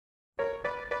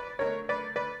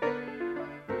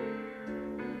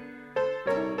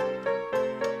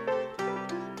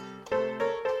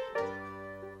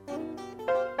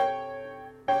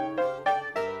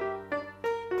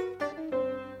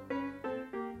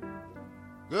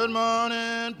Good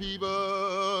morning,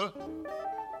 people.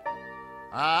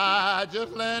 I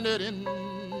just landed in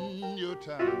your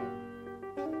town.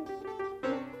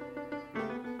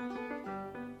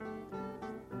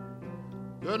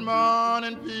 Good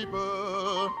morning,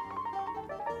 people.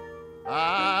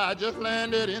 I just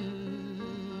landed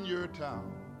in your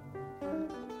town.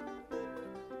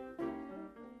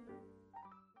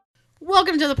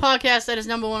 Welcome to the podcast that is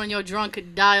number one on your drunk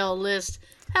dial list.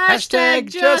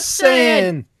 Hashtag just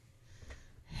saying.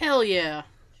 Hell yeah.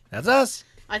 That's us.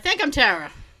 I think I'm Tara.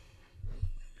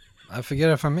 I forget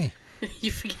if I'm me.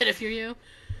 You forget if you're you?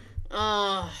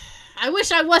 I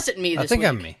wish I wasn't me this week. I think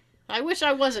I'm me. I wish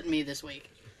I wasn't me this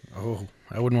week. Oh,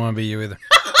 I wouldn't want to be you either.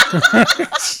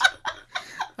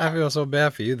 I feel so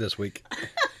bad for you this week.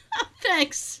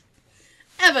 Thanks.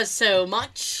 Ever so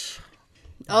much.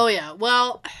 Oh, yeah.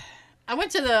 Well, I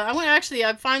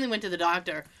finally went to the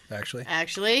doctor.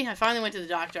 Actually, I finally went to the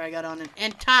doctor. I got on an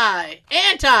antibiotic.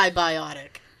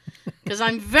 Because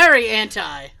I'm very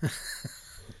anti.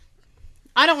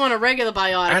 I don't want a regular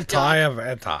biotic, doc.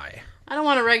 Anti. I don't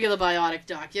want a regular biotic,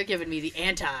 doc. You're giving me the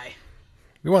anti.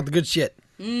 We want the good shit.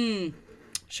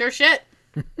 Sure shit.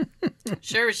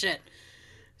 Sure shit.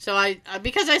 So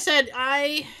because I said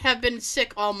I have been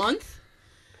sick all month,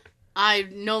 I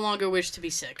no longer wish to be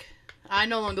sick. I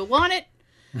no longer want it.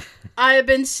 I have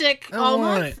been sick all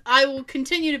month. I will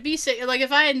continue to be sick. Like,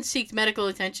 if I hadn't sought medical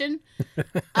attention,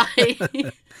 I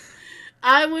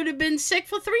would have been sick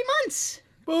for 3 months.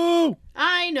 Boo!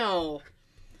 I know.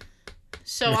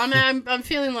 So I'm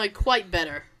feeling like quite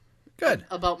better. Good.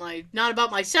 Not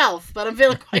about myself, but I'm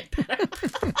feeling quite better.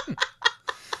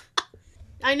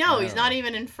 I know, he's not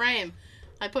even in frame.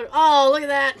 Look at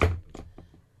that.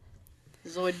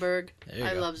 Zoidberg.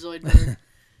 I love Zoidberg.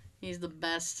 He's the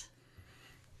best.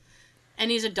 And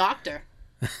he's a doctor.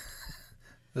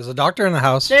 There's a doctor in the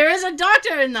house. There is a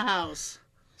doctor in the house.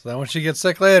 So that when she gets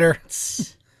sick later.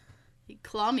 He'd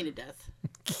claw me to death.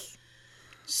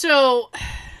 So,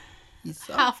 he's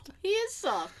soft. He is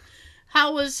soft.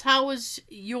 How was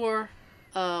your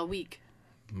week?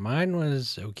 Mine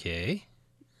was okay.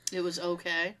 It was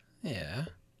okay. Yeah.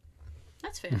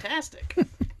 That's fantastic.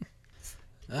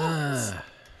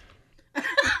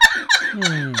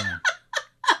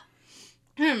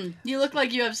 You look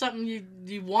like you have something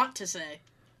you want to say.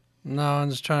 No,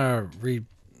 I'm just trying to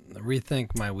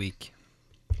rethink my week.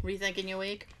 Rethinking your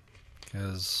week?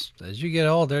 Because as you get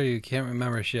older, you can't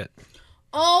remember shit.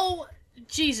 Oh,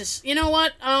 Jesus. You know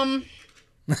what?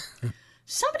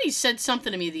 Somebody said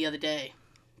something to me the other day.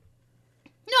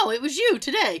 No, it was you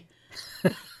today. It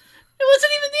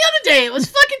wasn't even the other day. It was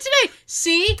fucking today.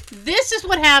 See? This is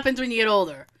what happens when you get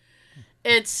older.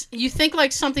 You think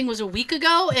like something was a week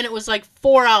ago, and it was like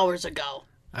 4 hours ago.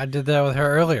 I did that with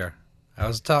her earlier. I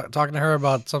was talking to her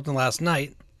about something last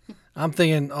night. I'm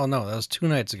thinking, oh no, that was 2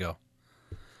 nights ago.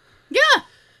 Yeah.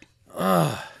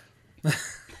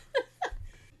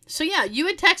 So yeah, you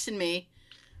had texted me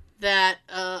that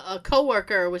a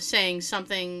coworker was saying some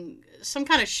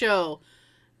kind of show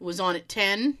was on at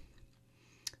 10,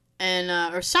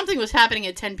 and or something was happening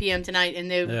at 10 p.m. tonight,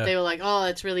 and they were like, oh,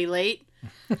 it's really late.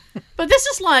 But this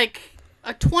is like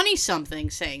a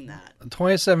 20-something saying that. A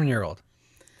 27-year-old.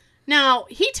 Now,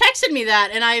 he texted me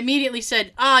that, and I immediately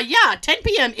said, yeah, 10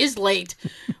 p.m. is late.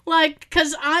 Like,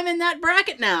 because I'm in that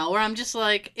bracket now, where I'm just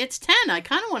like, it's 10. I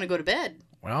kind of want to go to bed.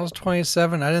 When I was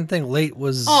 27, I didn't think late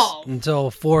was until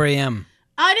 4 a.m.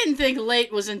 I didn't think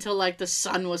late was until, like, the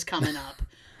sun was coming up.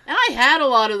 And I had a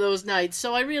lot of those nights,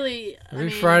 so I really...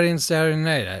 Every Friday and Saturday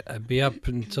night, I'd be up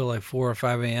until, like, 4 or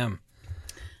 5 a.m.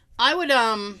 I would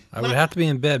have to be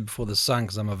in bed before the sun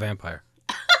because I'm a vampire.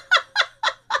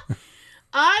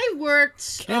 I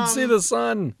worked... Can't see the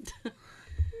sun.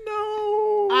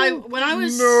 No. No.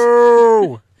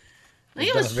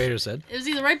 Darth Vader said. It was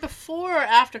either right before or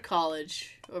after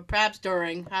college, or perhaps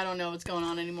during. I don't know what's going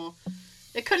on anymore.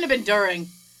 It couldn't have been during.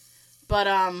 But,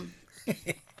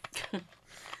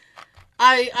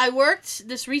 I worked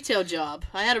this retail job.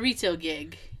 I had a retail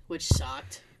gig, which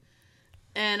sucked.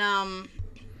 And,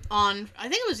 I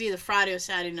think it was either Friday or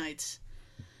Saturday nights,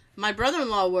 my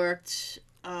brother-in-law worked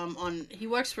he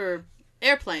works for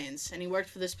airplanes, and he worked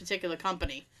for this particular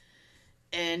company.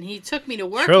 And he took me to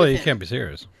work with him. Surely you can't be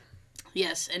serious.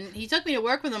 Yes, and he took me to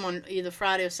work with him on either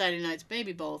Friday or Saturday nights,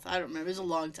 maybe both. I don't remember. It was a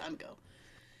long time ago.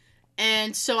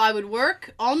 And so I would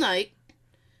work all night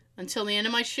until the end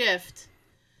of my shift,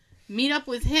 meet up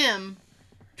with him,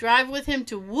 drive with him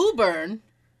to Woburn,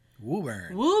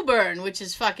 which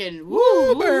is fucking...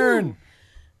 Woburn!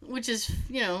 Which is,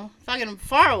 fucking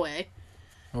far away.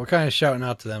 We're kind of shouting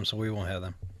out to them, so we won't have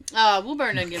them.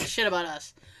 Woburn doesn't give a shit about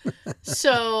us.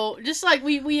 So just like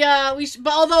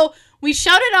but although we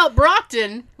shouted out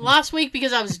Brockton last week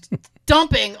because I was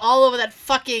dumping all over that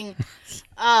fucking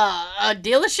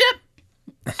dealership,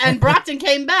 and Brockton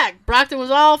came back. Brockton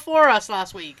was all for us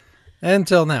last week.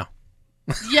 Until now.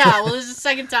 Yeah, well, this is the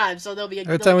second time, so there'll be a.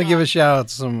 Every time we give a shout out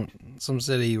to some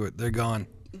city, they're gone.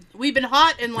 We've been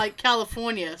hot in like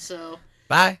California, so.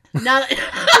 Bye. Now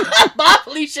that bye,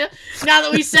 Felicia. Now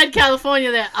that we said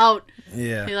California, they're out.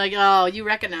 Yeah. You're like, oh, you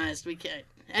recognized. We can't.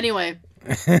 Anyway,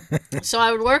 so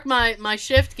I would work my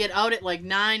shift, get out at like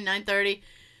 9:30,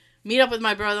 meet up with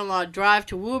my brother-in-law, drive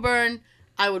to Woburn.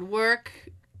 I would work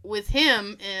with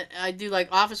him. And I do like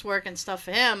office work and stuff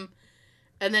for him,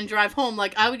 and then drive home.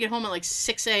 Like I would get home at like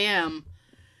 6 a.m.,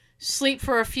 sleep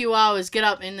for a few hours, get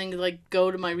up, and then like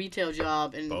go to my retail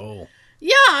job. And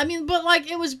yeah, I mean, but like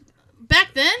it was back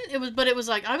then. It was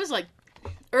like I was like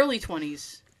early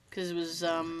 20s because it was.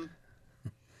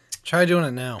 Try doing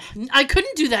it now. I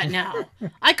couldn't do that now.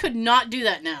 I could not do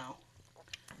that now.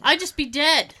 I'd just be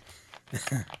dead.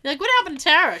 Like, what happened to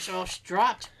Tara? Oh, she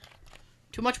dropped.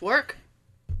 Too much work.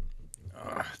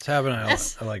 It's happening. I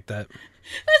like that.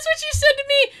 That's what you said to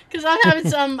me. Because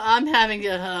I'm having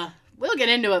we'll get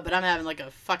into it, but I'm having like a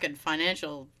fucking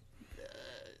financial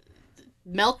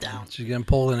meltdown. She's getting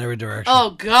pulled in every direction.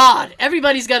 Oh, God.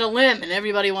 Everybody's got a limb and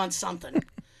everybody wants something.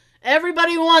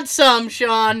 Everybody wants some,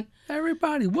 Sean.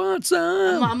 Everybody wants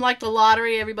some. I'm like the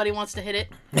lottery. Everybody wants to hit it.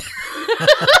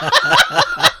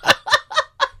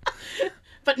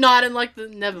 But not in like the...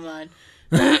 Never mind.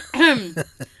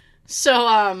 So,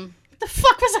 what the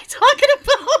fuck was I talking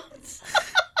about?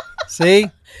 See?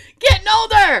 Getting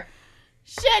older!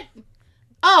 Shit!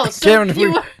 Oh, so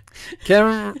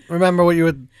Can't remember what you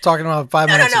were talking about 5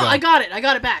 minutes ago. No, I got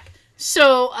it back.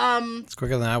 So, it's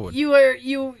quicker than I would.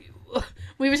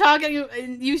 We were talking,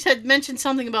 you had mentioned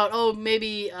something about,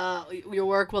 maybe your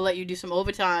work will let you do some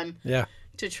overtime. Yeah.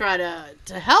 To try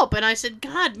to help. And I said,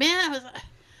 God, man,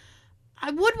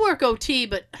 I would work OT,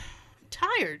 but I'm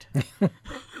tired.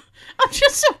 I'm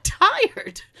just so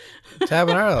tired. Tab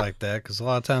and I are like that because a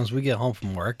lot of times we get home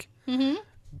from work. Mm-hmm.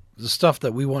 The stuff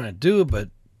that we want to do, but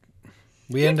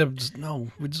we end up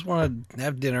we just want to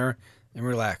have dinner and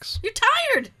relax. You're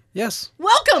tired. Yes.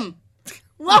 Welcome.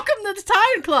 Welcome to the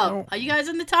Tired Club. Are you guys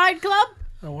in the Tired Club?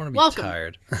 I don't want to be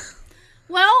tired.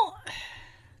 Well,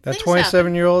 that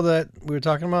 27-year-old that we were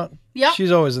talking about, yep.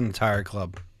 She's always in the Tired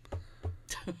Club.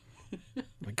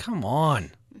 Like, come on.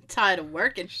 I'm tired of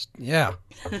working. Yeah.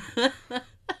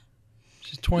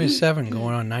 She's 27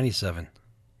 going on 97.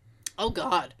 Oh,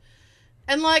 God.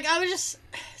 And, like, I was just...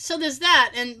 So there's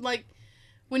that. And, like,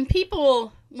 when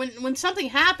people... When something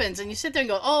happens and you sit there and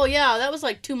go, oh, yeah, that was,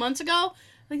 like, 2 months ago...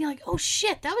 And you're like, oh,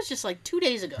 shit, that was just like 2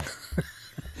 days ago.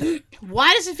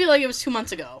 Why does it feel like it was 2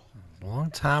 months ago? A long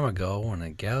time ago in a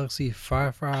galaxy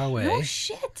far, far away. No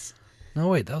shit. No,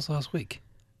 wait, that was last week.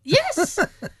 Yes.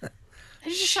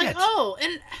 It's just like,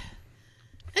 and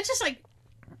it's just like,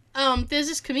 there's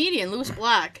this comedian, Louis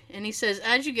Black, and he says,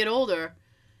 as you get older,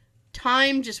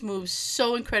 time just moves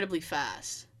so incredibly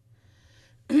fast.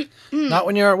 Not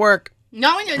when you're at work.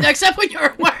 Except when you're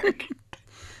at work.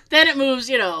 Then it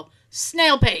moves,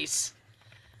 snail pace.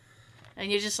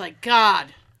 And you're just like,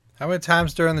 God. How many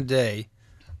times during the day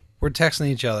we're texting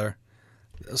each other?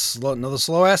 Another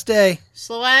slow-ass day.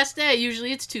 Slow-ass day.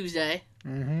 Usually it's Tuesday.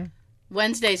 Mm-hmm.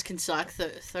 Wednesdays can suck.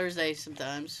 Thursday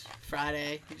sometimes.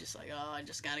 Friday. You're just like, oh, I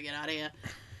just got to get out of here.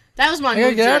 That was my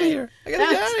mood today. I gotta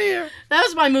get out of here. That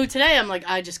was my mood today. I'm like,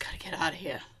 I just got to get out of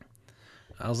here.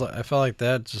 I felt like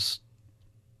that just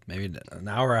maybe an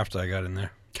hour after I got in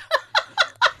there.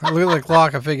 I looked at the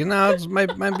clock. I figured, no, it might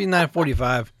be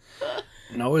 9:45.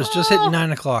 No, it's just hitting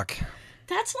 9 o'clock.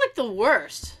 That's like the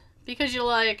worst because you're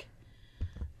like,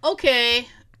 okay,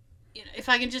 if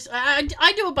I can just, I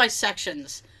do it by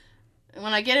sections.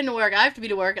 When I get into work, I have to be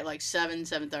to work at like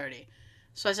 7:30.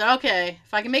 So I said, okay,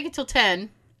 if I can make it till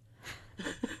 10,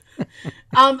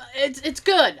 it's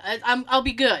good. I'll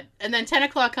be good. And then 10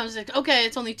 o'clock comes. Okay,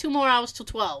 it's only 2 more hours till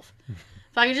 12.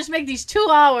 If I can just make these 2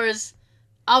 hours,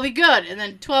 I'll be good. And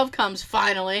then 12 comes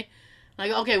finally. And I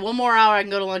go, okay, 1 more hour, I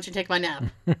can go to lunch and take my nap.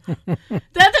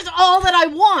 That is all that I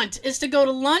want, is to go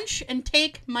to lunch and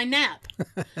take my nap.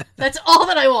 That's all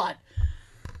that I want.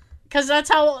 Because that's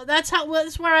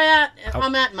where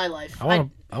I'm at in my life. I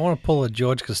want to pull a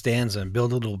George Costanza and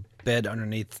build a little bed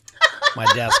underneath my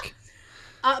desk.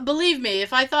 Believe me,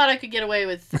 if I thought I could get away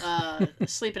with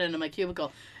sleeping into my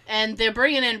cubicle, and they're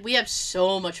bringing in, we have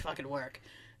so much fucking work.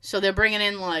 So they're bringing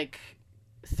in like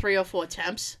 3 or 4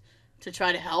 temps to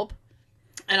try to help.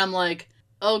 And I'm like,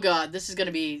 oh God, this is going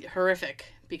to be horrific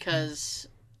because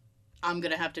I'm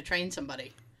going to have to train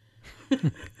somebody.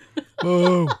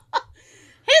 Whoa.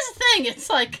 Here's the thing. It's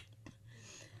like,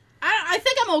 I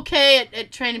think I'm okay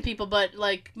at training people, but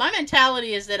like my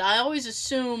mentality is that I always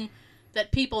assume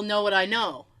that people know what I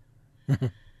know.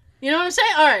 You know what I'm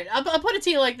saying? All right, I'll put it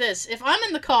to you like this. If I'm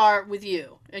in the car with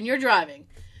you and you're driving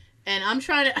and I'm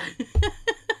trying to...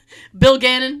 Bill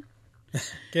Gannon.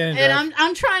 And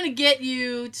I'm trying to get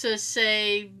you to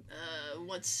say,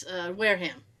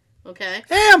 Wareham. Okay?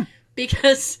 Ham!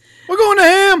 Because... We're going to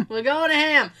Ham! We're going to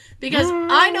Ham. Because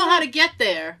I know how to get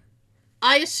there.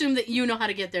 I assume that you know how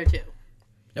to get there too.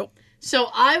 Nope. So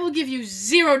I will give you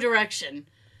zero direction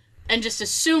and just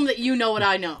assume that you know what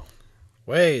I know.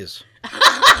 Waze.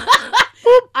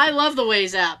 I love the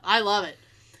Waze app. I love it.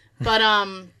 But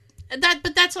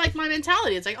that's like my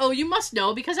mentality. It's like, oh, you must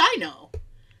know because I know.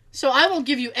 So I won't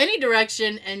give you any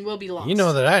direction and we'll be lost. You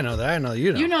know that I know that I know that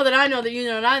you know. You know that I know that you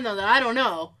know that I know that I don't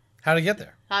know. How to get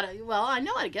there. Well, I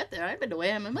know how to get there. I've been to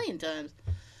Wareham a million times.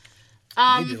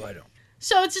 You do, I don't.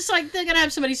 So it's just like they're going to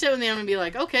have somebody sit with me and I'm going to be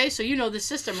like, okay, so you know this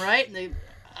system, right? And they,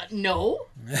 no.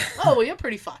 Oh, well, you're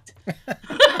pretty fucked.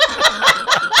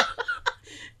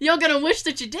 You're going to wish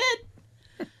that you did.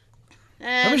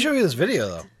 And, Let me show you this video,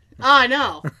 though. Oh, I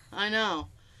know.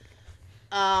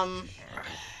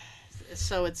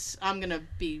 So I'm going to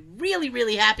be really,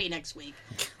 really happy next week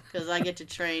because I get to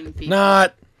train people.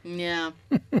 Not. Yeah.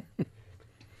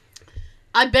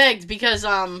 I begged because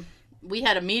we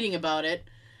had a meeting about it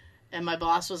and my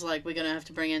boss was like, we're going to have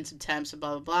to bring in some temps and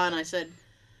blah, blah, blah. And I said,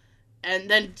 and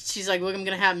then she's like, we're going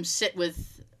to have them sit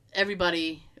with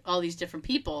everybody, all these different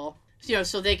people, you know,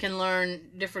 so they can learn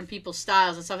different people's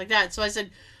styles and stuff like that. So I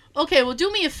said, okay, well, do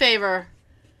me a favor.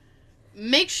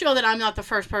 Make sure that I'm not the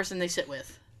first person they sit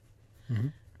with. Mm-hmm.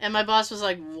 And my boss was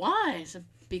like, why? I said,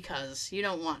 because you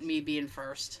don't want me being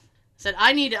first. I said,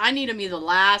 I need them either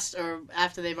last or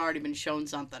after they've already been shown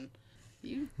something.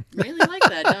 You really like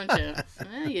that, don't you?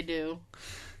 Yeah, you do.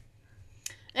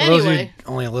 Anyway. For those of you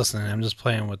only listening, I'm just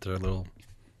playing with their little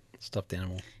stuffed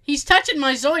animal. He's touching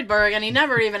my Zoidberg and he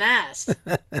never even asked.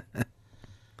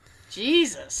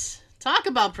 Jesus. Talk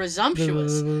about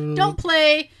presumptuous. Don't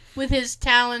play with his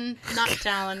talon. Not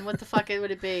talon. What the fuck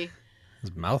would it be?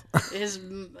 His mouth?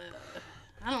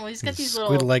 I don't know. He's got these little...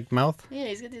 squid-like mouth? Yeah,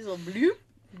 he's got these little bloop,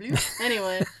 bloop.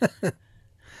 Anyway.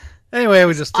 Anyway,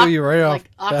 we just threw you right off.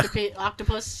 Like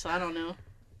octopus. I don't know.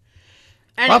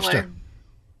 Anyway. Lobster.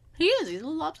 He is. He's a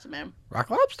little lobster man. Rock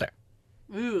lobster.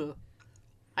 Ooh.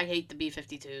 I hate the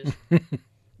B-52s.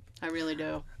 I really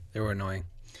do. They were annoying.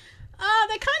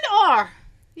 They kind of are.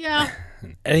 Yeah.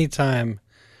 Anytime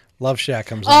Love Shack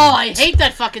comes on. Oh, I hate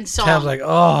that fucking song. Tab's like,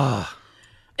 oh.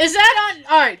 Is that on...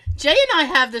 All right. Jay and I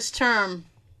have this term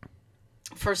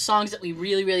for songs that we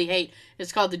really, really hate.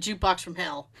 It's called the Jukebox from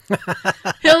Hell.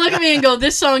 He'll look at me and go,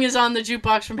 this song is on the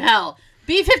Jukebox from Hell.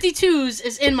 B-52s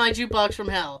is in my Jukebox from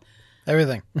Hell.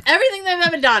 Everything. Everything they've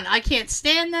ever done. I can't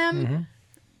stand them. Mm-hmm.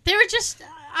 They're just...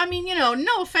 I mean, you know,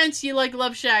 no offense, you like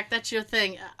Love Shack. That's your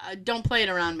thing. Don't play it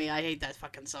around me. I hate that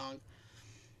fucking song.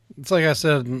 It's like I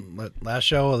said in the last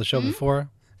show or the show before.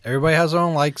 Everybody has their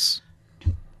own likes.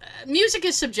 Music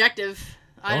is subjective.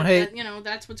 Don't hate. You know,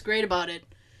 that's what's great about it.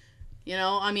 You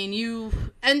know, I mean,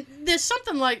 and there's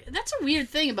something like, that's a weird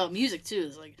thing about music, too.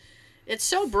 It's like, it's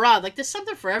so broad. Like, there's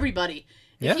something for everybody.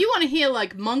 Yeah. If you want to hear,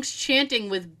 like, monks chanting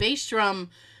with bass drum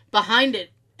behind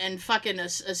it and fucking a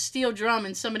steel drum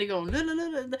and somebody going, la, la,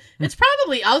 la, la, it's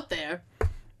probably out there.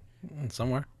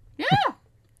 Somewhere. Yeah.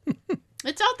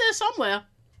 It's out there somewhere.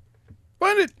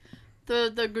 Find it.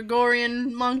 The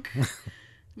Gregorian Monk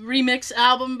remix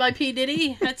album by P.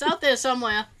 Diddy. It's out there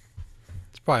somewhere.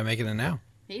 It's probably making it now.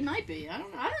 He might be. I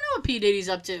don't know what P. Diddy's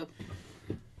up to.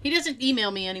 He doesn't email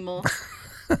me anymore.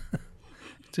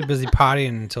 Too busy partying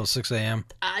until 6 a.m.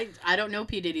 I don't know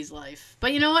P. Diddy's life.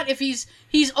 But you know what? If he's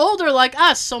older like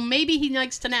us, so maybe he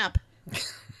likes to nap.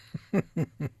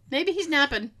 Maybe he's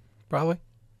napping. Probably.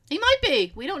 He might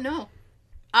be. We don't know.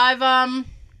 I've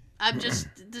just,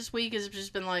 this week has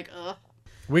just been like,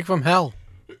 Week from hell.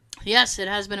 Yes, it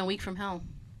has been a week from hell.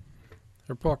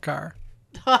 Her poor car.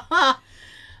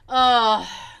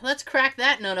 Let's crack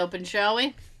that nut open, shall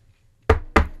we?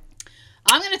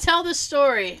 I'm going to tell this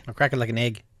story. I'll crack it like an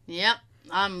egg. Yep,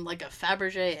 I'm like a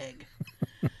Fabergé egg.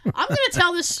 I'm going to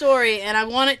tell this story, and I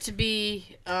want it to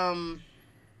be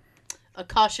a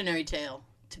cautionary tale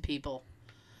to people.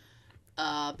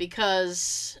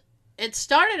 Because it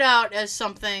started out as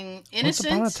something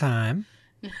innocent. Once upon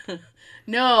a time.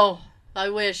 No, I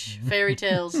wish. Fairy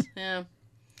tales. Yeah.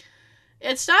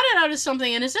 It started out as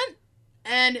something innocent,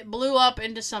 and it blew up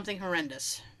into something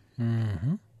horrendous.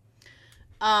 Mm-hmm.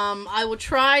 I will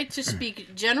try to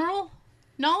speak general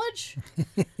knowledge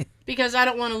because I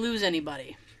don't want to lose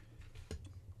anybody.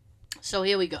 So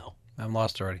here we go. I'm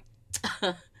lost already.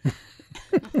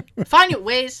 Find your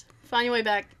way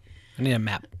back. I need a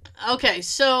map. Okay,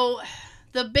 so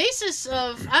the basis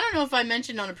of, I don't know if I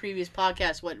mentioned on a previous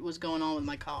podcast what was going on with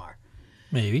my car.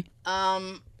 Maybe.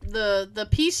 The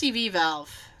PCV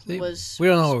valve See, was we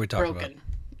don't know what we talk broken.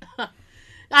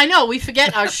 I know, we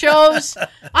forget our shows.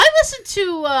 I listened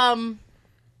to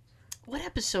what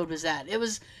episode was that? It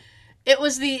was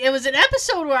an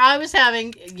episode where I was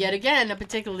having yet again a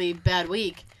particularly bad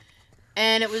week.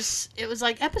 And it was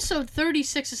like episode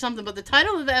 36 or something, but the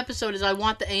title of the episode is I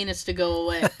Want the Anus to Go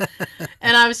Away.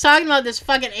 And I was talking about this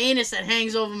fucking anus that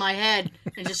hangs over my head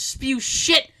and just spews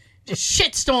shit, just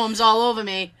shit storms all over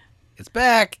me. It's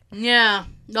back. Yeah.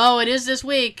 No, it is this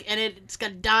week, and it's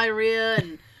got diarrhea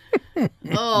and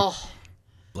oh,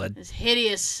 Blood. it's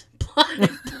hideous. Bloody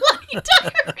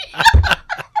diarrhea.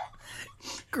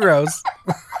 Gross.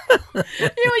 You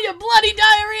and your bloody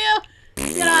diarrhea.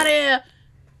 Get out of here.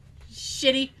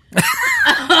 Shitty.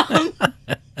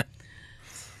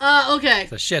 Okay.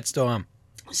 It's a shitstorm.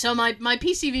 So my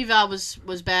PCV valve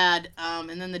was bad,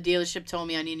 and then the dealership told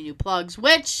me I needed new plugs,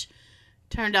 which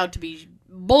turned out to be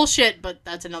bullshit, but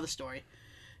that's another story.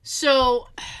 So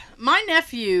my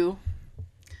nephew,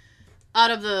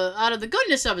 out of the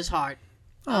goodness of his heart,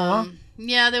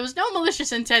 yeah, there was no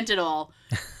malicious intent at all,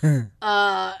 had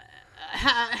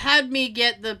me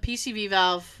get the PCV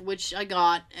valve, which I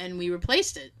got, and we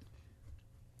replaced it.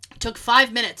 It took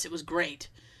 5 minutes. It was great.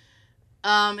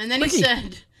 And then he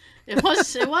said, it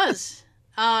was.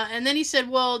 And then he said,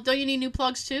 well, don't you need new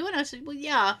plugs too? And I said, well,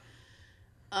 yeah.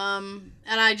 And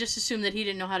I just assumed that he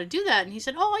didn't know how to do that. And he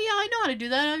said, oh, yeah, I know how to do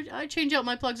that. I change out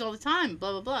my plugs all the time,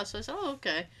 blah, blah, blah. So I said, oh,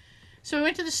 okay. So we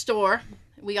went to the store.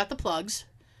 We got the plugs.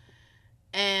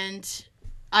 And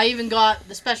I even got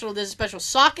there's a special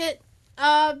socket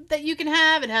that you can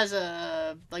have. It has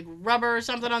a like rubber or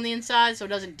something on the inside so it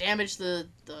doesn't damage the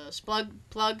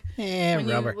plug. Yeah,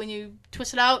 rubber. When you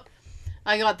twist it out.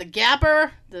 I got the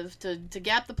gapper to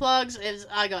gap the plugs.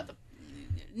 I got the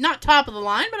not top of the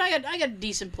line, but I got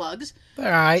decent plugs. All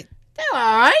right. They're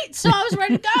all right. So I was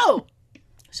ready to go.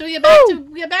 So we get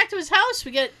back to his house.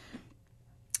 We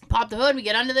pop the hood. We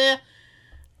get under there.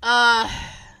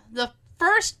 The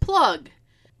first plug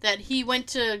that he went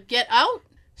to get out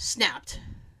snapped.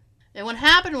 And what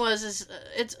happened was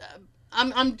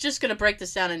I'm just gonna break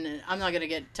this down, and I'm not gonna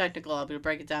get technical. I'm gonna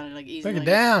break it down in like easy. Break it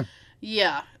down.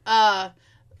 Yeah.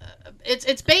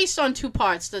 It's based on two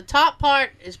parts. The top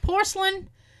part is porcelain.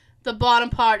 The bottom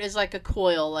part is like a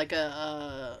coil, like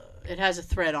it has a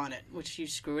thread on it, which you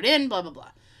screw it in, blah, blah,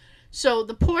 blah. So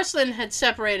the porcelain had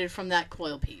separated from that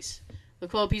coil piece. The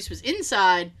coil piece was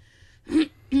inside,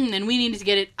 and we needed to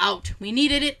get it out. We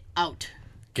needed it out.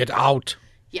 Get out.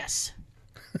 Yes.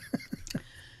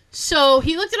 So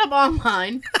he looked it up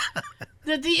online.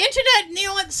 The internet, you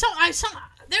know what?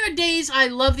 There are days I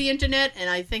love the internet, and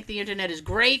I think the internet is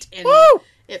great, and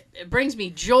it brings me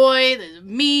joy. The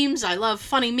memes, I love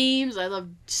funny memes. I love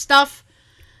stuff.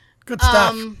 Good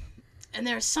stuff. And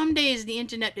there are some days the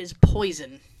internet is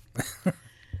poison.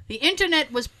 The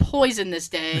internet was poison this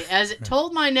day, as it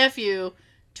told my nephew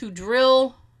to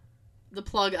drill the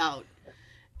plug out.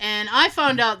 And I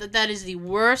found out that is the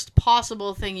worst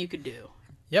possible thing you could do.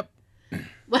 Yep.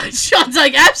 But Sean's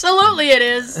like, absolutely it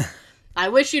is. I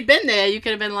wish you'd been there. You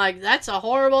could have been like, that's a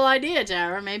horrible idea,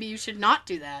 Tara. Maybe you should not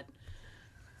do that.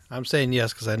 I'm saying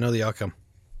yes because I know the outcome.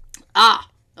 Ah,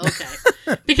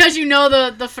 okay. Because you know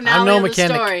the finale of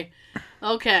mechanic. The story.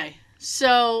 Okay.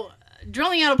 So,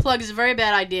 drilling out a plug is a very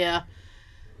bad idea.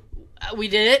 We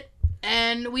did it,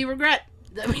 and we regret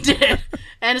that we did it.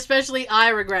 And especially I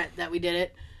regret that we did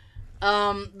it.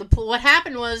 What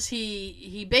happened was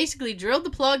he basically drilled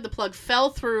the plug. The plug fell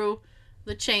through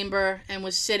the chamber and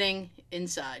was sitting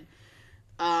inside.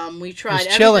 We tried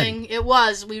everything.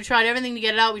 We tried everything to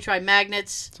get it out. We tried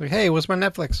magnets. It's like, hey, what's my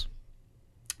Netflix?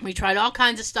 We tried all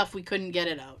kinds of stuff. We couldn't get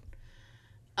it out.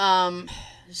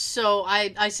 So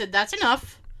I said, that's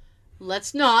enough.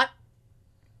 Let's not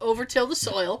overtill the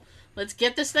soil. Let's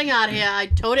get this thing out of here.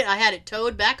 I had it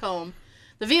towed back home.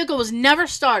 The vehicle was never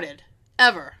started,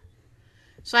 ever.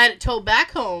 So I had it towed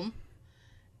back home.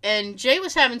 And Jay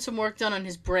was having some work done on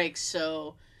his brakes,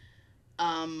 so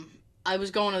I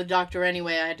was going to the doctor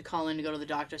anyway. I had to call in to go to the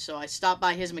doctor, so I stopped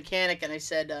by his mechanic and I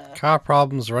said... car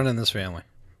problems run in this family.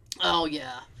 Oh,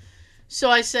 yeah.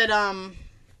 So I said,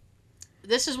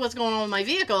 this is what's going on with my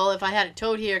vehicle. If I had it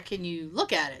towed here, can you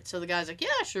look at it? So the guy's like,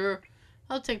 yeah, sure.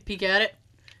 I'll take a peek at it.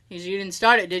 He said, you didn't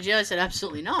start it, did you? I said,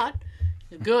 absolutely not.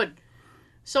 Said, good.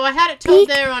 So I had it towed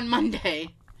there on Monday.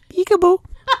 Peekaboo.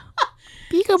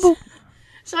 Peekaboo.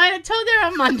 So I had towed there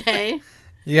on Monday.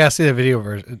 You gotta see the video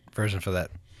version for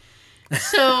that.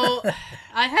 So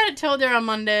I had it towed there on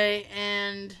Monday,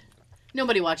 and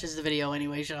nobody watches the video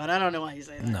anyway, Sean. I don't know why you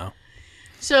say that. No.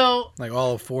 So Like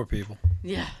all 4 people.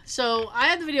 yeah. So I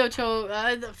had the video towed.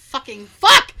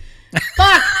 Fuck.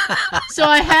 So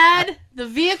I had the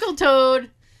vehicle towed.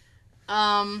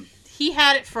 He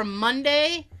had it from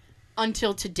Monday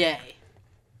until today.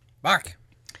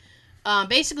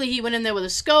 Basically, he went in there with a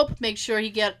scope, make sure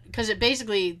because it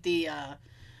basically the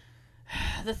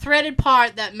threaded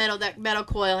part, that metal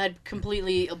coil had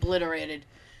completely obliterated.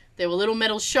 There were little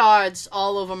metal shards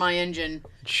all over my engine.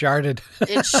 Sharded.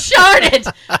 It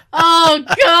sharded. Oh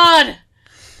God.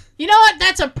 You know what?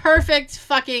 That's a perfect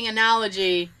fucking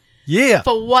analogy Yeah.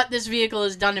 for what this vehicle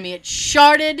has done to me. It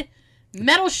sharded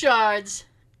metal shards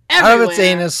everywhere. Out of its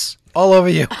anus, all over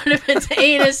you. Out of its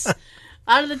anus,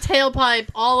 out of the tailpipe,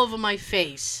 all over my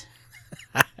face.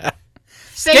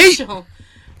 Facial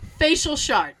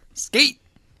shard. Skate.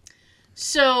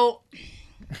 So,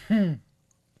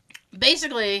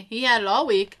 basically, he had it all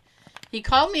week. He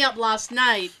called me up last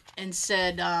night and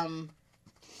said,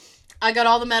 I got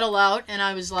all the metal out, and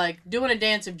I was like, doing a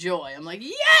dance of joy. I'm like,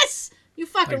 yes! You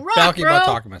fucking Like rock, Balky bro!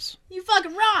 Bartocamus. You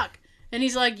fucking rock! And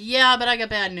he's like, yeah, but I got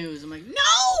bad news. I'm like,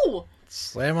 no!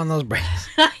 Slam on those brakes.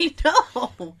 I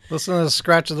know! Listen to the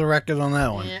scratch of the record on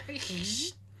that one. Yeah.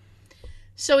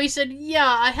 So he said, yeah,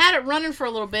 I had it running for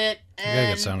a little bit, You gotta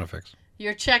and get sound effects.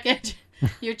 your check engine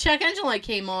light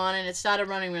came on, and it started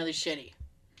running really shitty.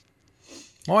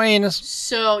 Oh, anus.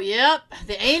 So, yep,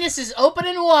 the anus is open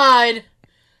and wide.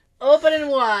 Open and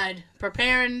wide.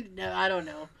 Preparing, I don't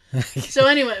know. So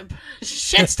anyway,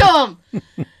 shitstorm.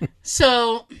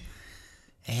 So,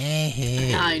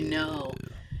 I know.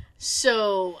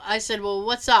 So I said, well,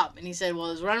 what's up? And he said, well,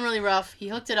 it was running really rough. He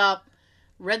hooked it up,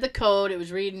 read the code. It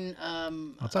was reading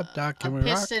What's up, Doc? a Can we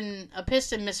rock?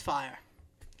 piston misfire.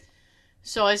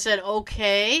 So I said,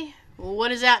 okay, well, what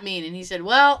does that mean? And he said,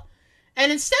 well,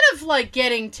 and instead of like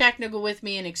getting technical with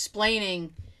me and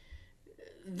explaining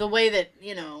the way that,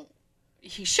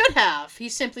 he should have, he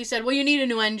simply said, well, you need a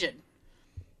new engine.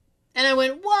 And I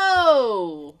went,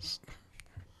 whoa.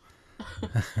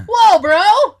 Whoa, bro.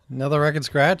 Another record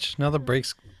scratch? Another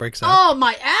breaks out? Oh,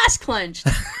 my ass clenched.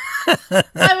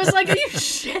 I was like, are you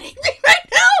shitting me right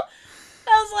now?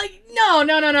 I was like, no.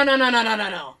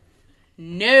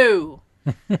 No.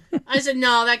 I said,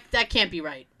 no, that can't be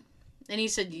right. And he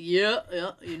said, yeah,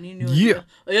 you need new engine.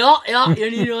 Yeah, you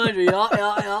need new engine.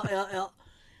 Yeah.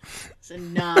 I said,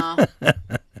 nah,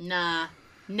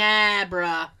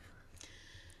 bruh.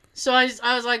 So I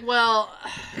was like, well,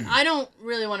 I don't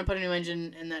really want to put a new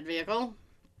engine in that vehicle.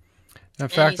 In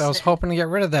fact, I was hoping to get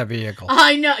rid of that vehicle.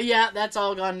 I know, yeah, that's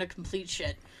all gone to complete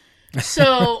shit.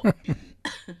 So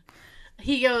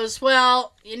he goes,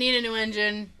 well, you need a new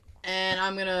engine, and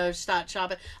I'm going to start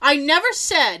shopping. I never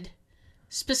said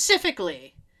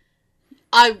specifically,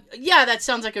 that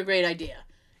sounds like a great idea.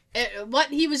 What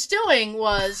he was doing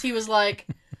was, he was like,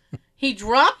 he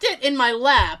dropped it in my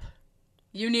lap,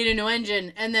 you need a new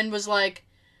engine, and then was like,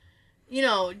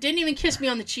 didn't even kiss me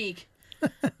on the cheek.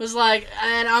 Was like,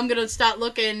 and I'm going to start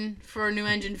looking for a new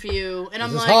engine for you. And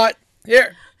I'm This is like, hot.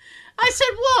 Here. I said,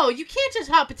 whoa, you can't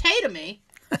just hot potato me.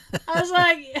 I was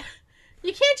like,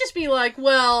 you can't just be like,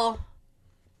 well,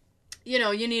 you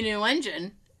need a new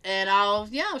engine, and I'll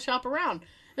shop around.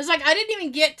 It's like, I didn't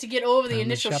even get over the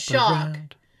initial shock.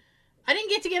 Around. I didn't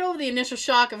get to get over the initial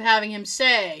shock of having him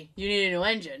say, you need a new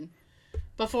engine,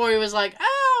 before he was like,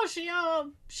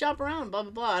 shop around, blah,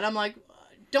 blah, blah. And I'm like,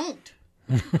 don't.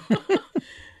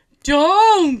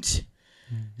 Don't.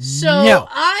 So No.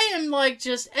 I am like,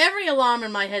 just every alarm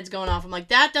in my head's going off. I'm like,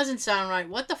 that doesn't sound right.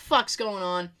 What the fuck's going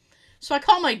on? So I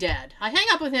call my dad. I hang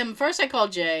up with him. First I call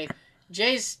Jay.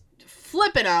 Jay's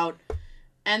flipping out.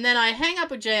 And then I hang up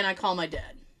with Jay and I call my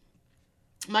dad.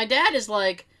 My dad is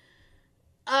like,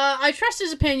 I trust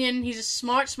his opinion. He's a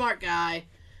smart guy.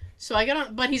 So I get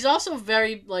on, but he's also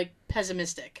very like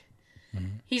pessimistic.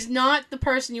 Mm-hmm. He's not the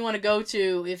person you want to go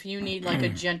to if you need like a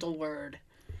gentle word.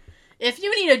 If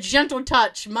you need a gentle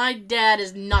touch, my dad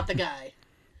is not the guy.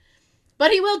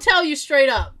 But he will tell you straight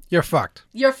up. You're fucked.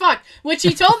 You're fucked. Which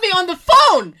he told me on the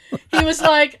phone. He was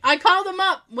like, I called him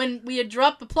up when we had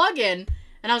dropped the plug in.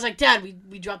 And I was like, Dad,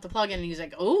 we dropped the plug in. And he's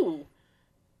like, oh,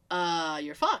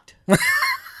 you're fucked. And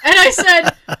I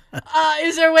said,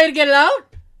 is there a way to get it out?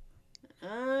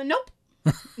 Nope.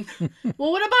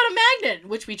 Well, what about a magnet?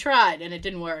 Which we tried, and it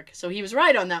didn't work. So he was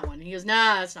right on that one. He goes,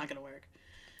 nah, that's not going to work.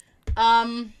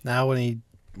 Now when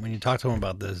you talk to him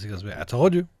about this, he goes, I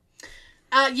told you.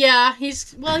 Yeah,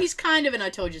 he's kind of an I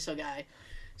told you so guy.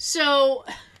 So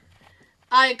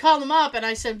I called him up and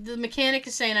I said, the mechanic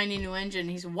is saying I need a new engine.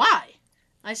 He said, why?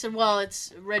 I said, well,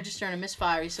 it's registering a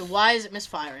misfire. He said, why is it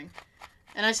misfiring?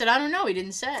 And I said, I don't know. He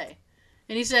didn't say.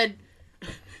 And he said,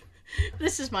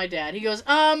 this is my dad. He goes,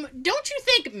 don't you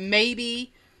think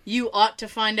maybe you ought to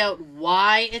find out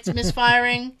why it's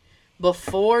misfiring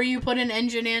before you put an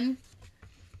engine in?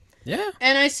 Yeah.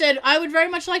 And I said, I would very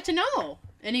much like to know.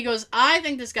 And he goes, I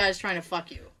think this guy's trying to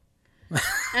fuck you.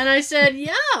 And I said,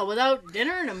 yeah, without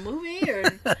dinner and a movie, or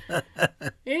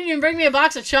he didn't even bring me a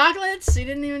box of chocolates. He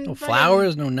didn't even No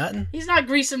flowers, no nothing. He's not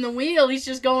greasing the wheel. He's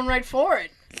just going right for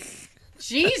it.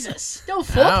 Jesus, no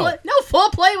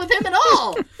foreplay with him at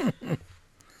all.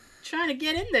 Trying to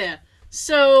get in there.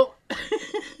 So,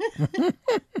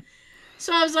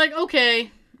 so I was like,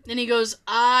 okay. And he goes,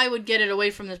 I would get it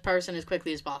away from this person as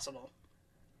quickly as possible.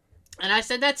 And I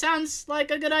said, that sounds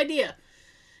like a good idea.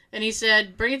 And he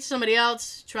said, bring it to somebody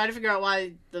else. Try to figure out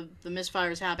why the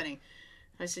misfire is happening.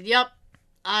 I said, yep,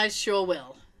 I sure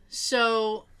will.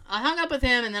 So I hung up with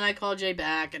him, and then I called Jay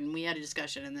back, and we had a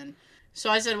discussion. And then, so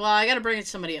I said, well, I got to bring it to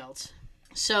somebody else.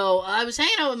 So I was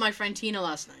hanging out with my friend Tina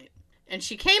last night. And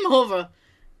she came over,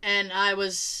 and I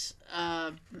was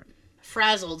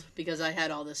frazzled because I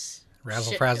had all this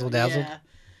Razzle, shit frazzle, going. dazzled? Yeah.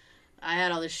 I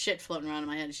had all this shit floating around in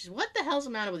my head. And she said, what the hell's the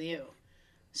matter with you?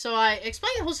 So I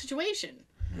explained the whole situation.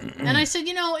 And I said,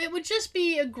 it would just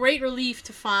be a great relief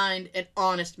to find an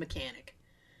honest mechanic.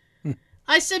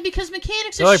 I said, because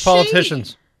mechanics They're are like shady.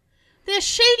 politicians. They're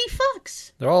shady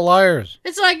fucks. They're all liars.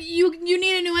 It's like, you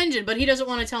need a new engine, but he doesn't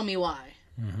want to tell me why.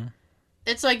 Mm-hmm.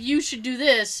 It's like, you should do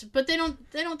this, but they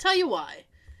don't tell you why.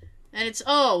 And it's,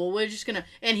 oh, well, we're just gonna...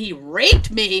 And he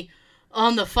raped me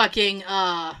on the fucking,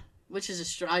 which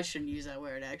is I shouldn't use that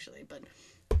word, actually, but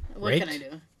what Raped? can I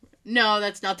do? No,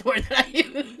 that's not the word that I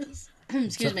use.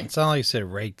 Excuse me. It sounded like you said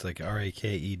raked, like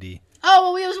R-A-K-E-D.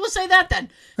 Oh, well, we'll say that then.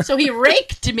 So he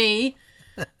raked me,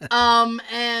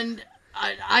 and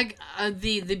I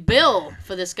the bill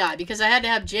for this guy, because I had to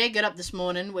have Jay get up this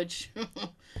morning, which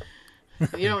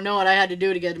you don't know what I had to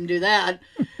do to get him to do that.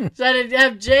 So I had to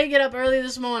have Jay get up early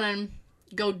this morning,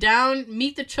 go down,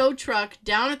 meet the tow truck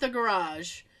down at the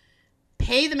garage,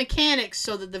 pay the mechanics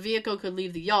so that the vehicle could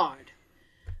leave the yard.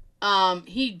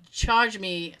 He charged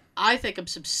me, I think, a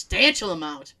substantial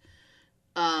amount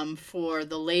for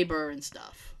the labor and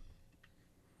stuff.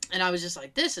 And I was just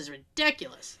like, this is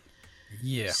ridiculous.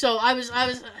 Yeah. So I was,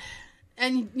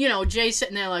 and Jay's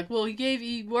sitting there like, well,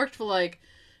 he worked for like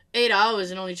 8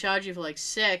 hours and only charged you for like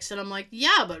 6. And I'm like,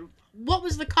 yeah, but what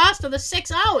was the cost of the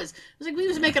 6 hours? It was like, we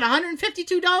was making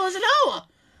 $152 an hour.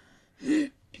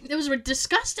 It was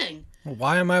disgusting.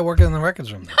 Why am I working in the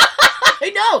records room then? I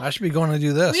know. I should be going to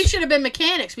do this. We should have been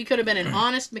mechanics. We could have been an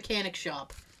honest mechanic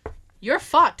shop. You're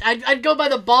fucked. I'd go by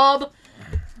the Bob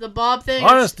thing.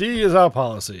 Honesty is our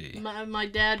policy. My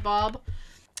dad, Bob.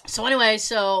 So anyway,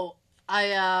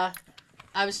 I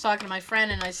was talking to my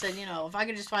friend, and I said, if I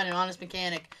could just find an honest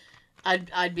mechanic,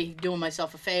 I'd be doing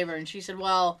myself a favor. And she said,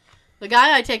 well, the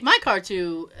guy I take my car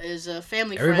to is a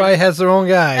family friend. Everybody has their own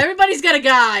guy. Everybody's got a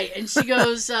guy. And she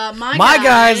goes, my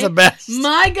guy is the best.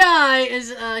 My guy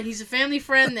is, he's a family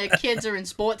friend. Their kids are in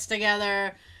sports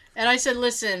together. And I said,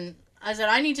 listen,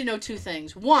 I need to know 2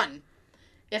 things. 1,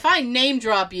 if I name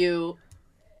drop you,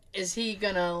 is he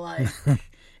gonna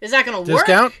is that gonna work?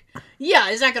 Discount? Yeah,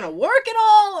 is that gonna work at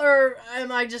all? Or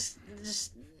am I just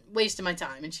wasting my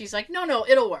time? And she's like, no,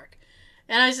 it'll work.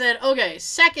 And I said, okay.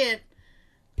 2nd,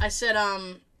 I said,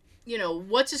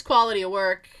 what's his quality of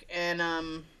work? And,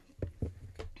 am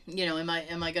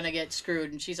I gonna get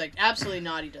screwed? And she's like, absolutely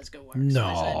not. He does good work.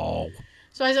 No.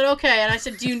 So I said, okay. And I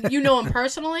said, do you know him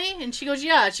personally? And she goes,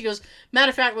 yeah. She goes, matter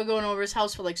of fact, we're going over his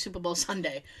house for like Super Bowl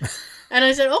Sunday. And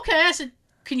I said, okay. I said,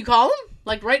 can you call him?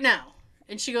 Like right now?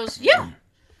 And she goes, yeah.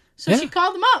 So she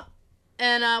called him up.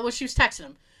 And, she was texting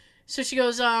him. So she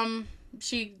goes,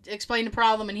 she explained the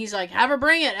problem, and he's like, have her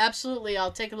bring it. Absolutely.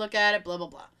 I'll take a look at it, blah, blah,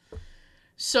 blah.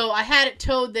 So I had it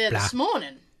towed there this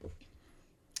morning.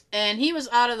 And he was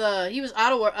out of office.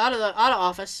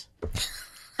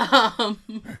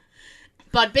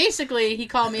 But basically, he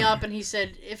called me up and he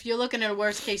said, if you're looking at a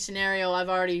worst case scenario, I've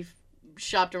already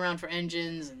shopped around for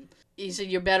engines. And he said,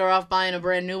 you're better off buying a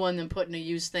brand new one than putting a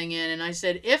used thing in. And I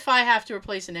said, if I have to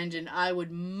replace an engine, I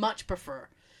would much prefer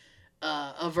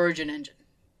a virgin engine.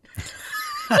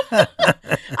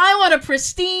 I want a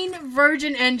pristine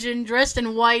virgin engine dressed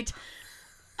in white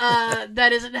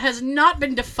that has not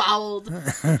been defouled.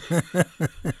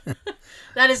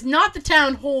 That is not the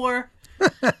town whore.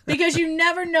 Because you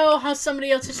never know how somebody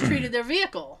else has treated their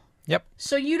vehicle. Yep.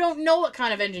 So you don't know what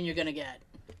kind of engine you're going to get.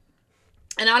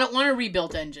 And I don't want a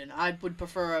rebuilt engine. I would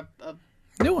prefer a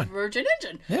new one. virgin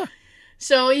engine. Yeah.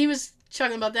 So he was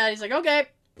chuckling about that. He's like, okay.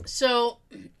 So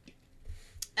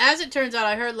as it turns out,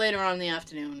 I heard later on in the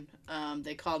afternoon,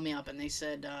 they called me up and they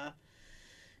said,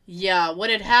 yeah, what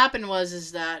had happened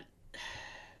is that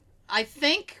I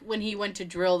think when he went to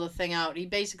drill the thing out, he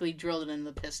basically drilled it in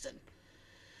the piston.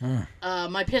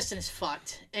 My piston is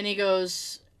fucked. And he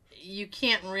goes, you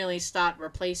can't really start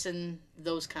replacing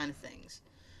those kind of things.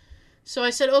 So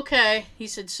I said, okay. He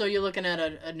said, so you're looking at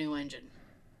a new engine.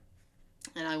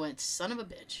 And I went, son of a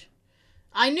bitch.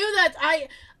 I knew that I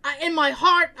in my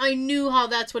heart, I knew how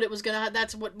that's what was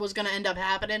gonna end up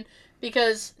happening,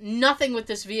 because nothing with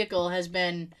this vehicle has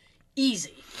been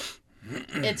easy.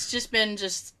 It's just been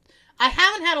I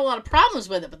haven't had a lot of problems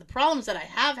with it, but the problems that I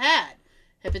have had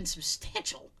have been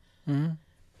substantial. Mm-hmm.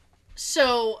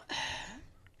 So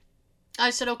I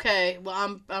said, okay,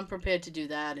 well, I'm prepared to do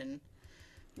that, and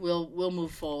we'll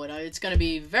move forward. It's going to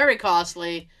be very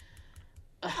costly.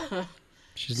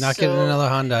 She's not getting another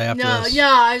Hyundai after this.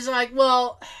 Yeah, I was like,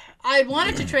 well, I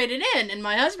wanted to trade it in, and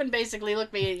my husband basically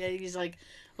looked at me, he's like,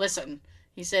 listen,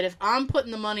 he said, if I'm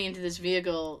putting the money into this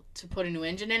vehicle to put a new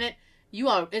engine in it,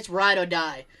 it's ride or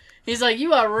die. He's like,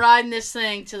 you are riding this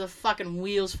thing till the fucking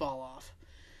wheels fall off.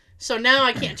 So now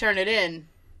I can't turn it in.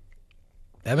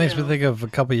 That makes me think of a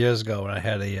couple years ago when I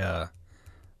had a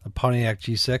Pontiac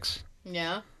G6.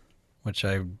 Yeah. Which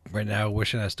I, right now,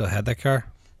 wishing I still had that car.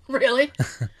 Really?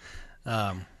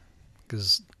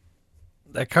 Because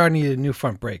that car needed new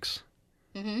front brakes.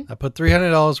 Mm-hmm. I put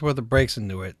 $300 worth of brakes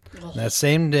into it. And that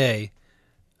same day,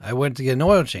 I went to get an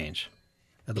oil change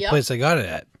at the place I got it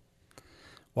at.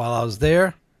 While I was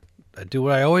there, I do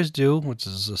what I always do, which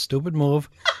is a stupid move.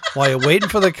 While you're waiting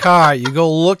for the car, you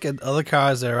go look at other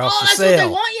cars that are out for sale. That's what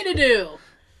they want you to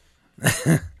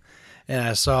do. And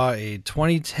I saw a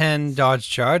 2010 Dodge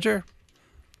Charger.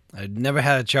 I'd never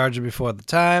had a Charger before at the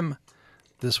time.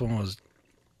 This one was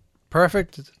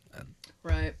perfect.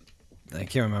 Right. I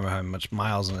can't remember how much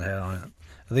miles it had on it.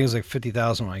 I think it was like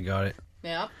 50,000 when I got it.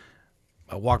 Yeah.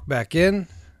 I walked back in,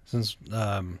 since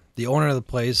the owner of the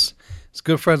place is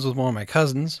good friends with one of my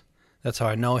cousins. That's how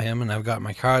I know him, and I've got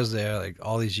my cars there like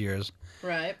all these years.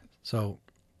 Right. So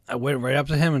I went right up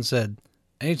to him and said,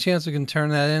 any chance we can turn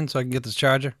that in so I can get this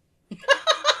Charger?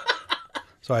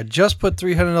 So I just put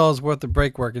 $300 worth of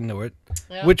brake work into it,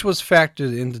 which was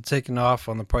factored into taking off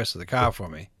on the price of the car for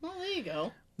me. Well, there you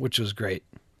go. Which was great.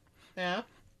 Yeah.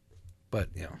 But,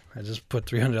 I just put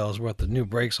 $300 worth of new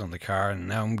brakes on the car, and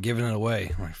now I'm giving it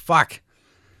away. I'm like, fuck.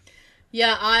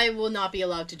 Yeah, I will not be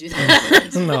allowed to do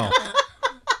that. No.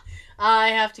 I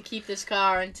have to keep this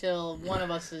car until one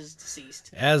of us is deceased.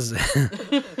 As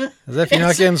if you're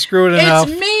not getting screwed enough.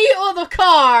 It's me or the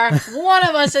car. One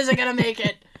of us isn't going to make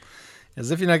it. As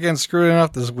if you're not getting screwed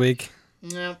enough this week.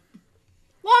 No.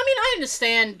 Well, I mean, I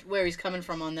understand where he's coming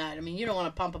from on that. I mean, you don't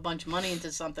want to pump a bunch of money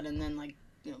into something and then,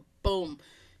 boom,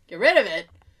 get rid of it.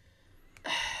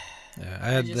 Yeah, I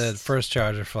had the first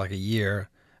Charger for like a year.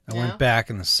 I went back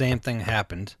and the same thing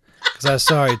happened. Because I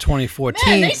saw a 2014.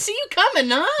 Man, they see you coming,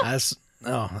 huh?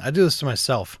 I do this to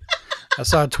myself. I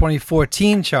saw a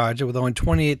 2014 Charger with only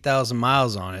 28,000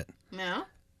 miles on it. Yeah.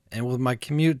 And with my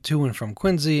commute to and from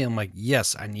Quincy, I'm like,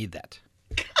 yes, I need that.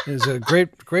 It was a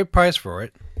great price for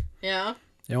it. Yeah.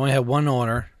 They only had one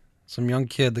owner, some young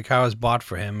kid. The car was bought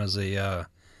for him as a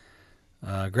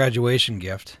graduation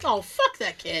gift. Oh, fuck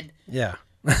that kid. Yeah.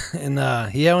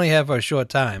 And he only had for a short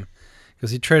time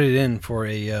because he traded in for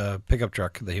a pickup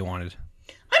truck that he wanted.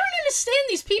 I don't understand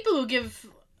these people who give,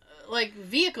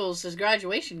 vehicles as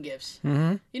graduation gifts.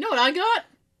 Mm-hmm. You know what I got?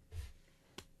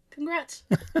 Congrats.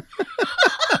 That's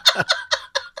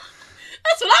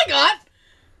what I got.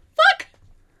 Fuck.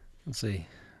 Let's see.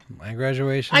 My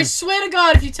graduation. I swear to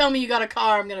God, if you tell me you got a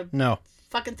car, I'm going to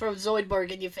fucking throw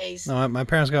Zoidberg in your face. No, my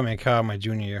parents got me a car my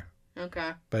junior year.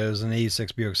 Okay. But it was an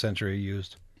 86 Buick Century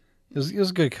used. It was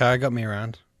a good car. It got me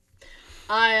around.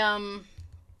 I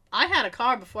had a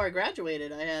car before I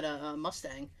graduated. I had a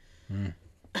Mustang.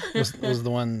 Was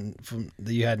the one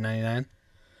that you had in 99?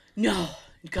 No.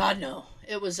 God, no.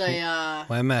 It was a...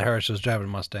 When I met her, she was driving a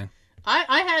Mustang.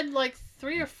 I had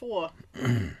 3 or 4.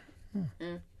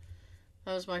 Yeah.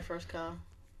 That was my first car.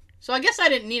 So I guess I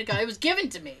didn't need a car. It was given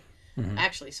to me,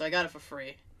 actually, so I got it for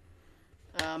free.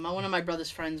 One of my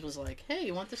brother's friends was like, hey,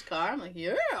 you want this car? I'm like,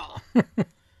 yeah.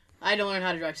 I had to learn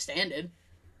how to drive standard.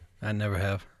 I never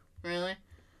have. Really?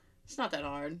 It's not that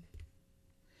hard.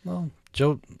 Well,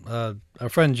 Joe, our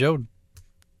friend Joe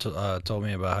told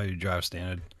me about how you drive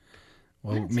standard.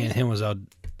 Well, me and him was out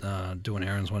doing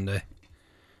errands one day.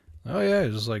 Oh, yeah,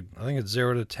 it was I think it's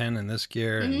 0 to 10 in this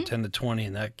gear and 10 to 20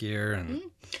 in that gear, and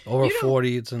over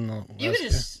 40 it's in the last you can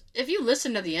just, if you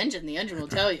listen to the engine will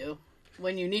tell you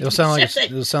when you need It'll to sound be like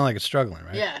shifting. it'll sound like it's struggling,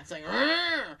 right? Yeah, it's like.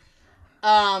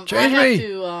 I Change have me.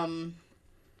 to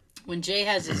when Jay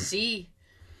has a Z,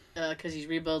 because he's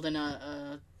rebuilding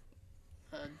a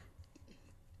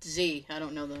Z. I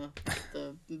don't know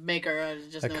the maker. I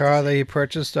just A know car it's that you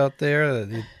purchased out there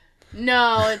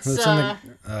no, it's that's in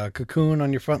the cocoon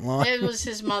on your front lawn. it was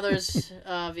his mother's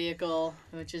vehicle,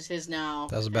 which is his now.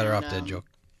 That was a better and, off dead joke.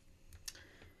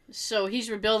 So he's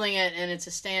rebuilding it, and it's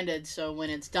a standard. So when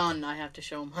it's done, I have to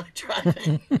show him how to drive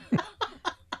it.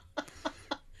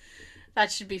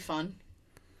 That should be fun.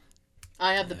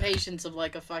 I have the patience of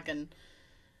like a fucking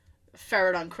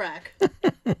ferret on crack.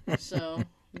 So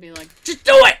I'd be like, just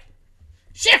do it!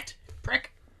 Shift!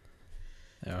 Prick!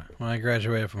 Yeah, when I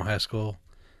graduated from high school,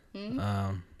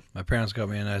 my parents got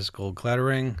me a nice gold cladding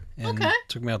ring and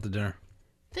took me out to dinner.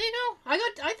 There you go.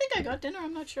 I think I got dinner.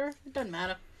 I'm not sure. It doesn't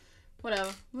matter. Whatever.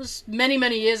 It was many,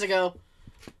 many years ago.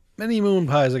 Many moon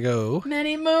pies ago.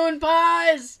 Many moon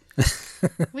pies!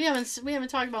 we haven't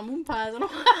talked about moon pies in a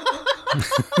while.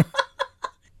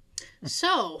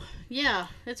 So, yeah,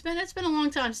 it's been a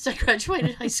long time since I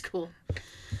graduated high school.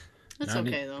 That's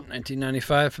okay though.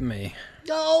 1995 for me.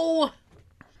 Oh,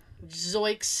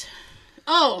 zoinks!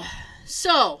 Oh,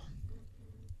 so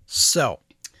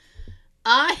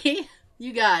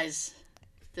you guys,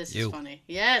 this is funny.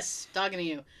 Yes, talking to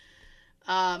you.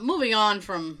 Moving on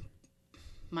from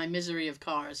my misery of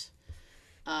cars.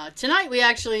 Tonight we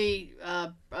actually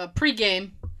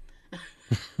pre-game.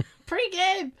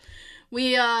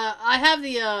 We I have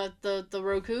the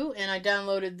Roku, and I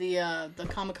downloaded the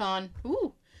Comic-Con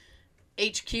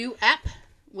HQ app,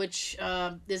 which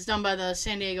is done by the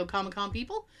San Diego Comic-Con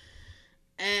people,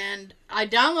 and I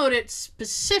downloaded it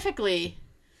specifically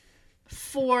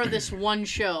for this one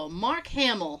show. Mark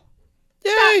Hamill,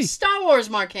 Yay! Star Wars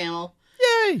Mark Hamill,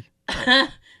 Yay!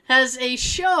 has a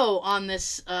show on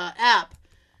this app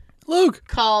Luke!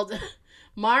 called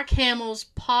Mark Hamill's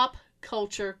Pop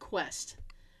Culture Quest.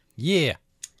 Yeah.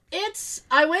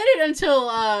 I waited until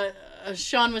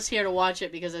Sean was here to watch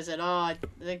it because I said, I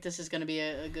think this is going to be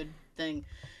a good thing.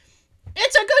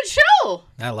 It's a good show!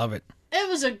 I love it. It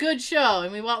was a good show,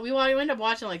 and we ended up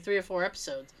watching like 3 or 4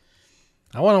 episodes.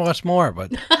 I want to watch more,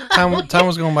 but time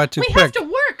was going by too we quick. have to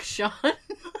work, Sean.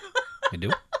 We do?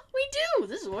 We do.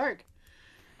 This is work.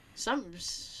 Some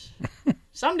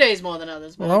days more than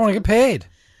others. Well, I want to get paid.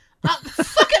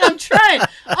 Fuck it, I'm trying.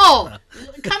 Oh,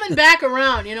 coming back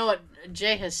around, you know what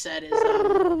Jay has said is,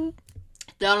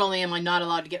 not only am I not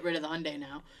allowed to get rid of the Hyundai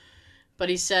now, but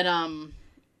he said,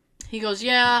 he goes,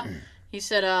 yeah, he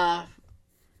said,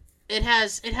 it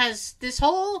has, this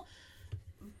whole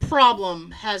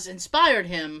problem has inspired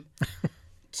him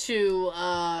to,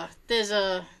 there's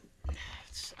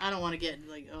I don't want to get,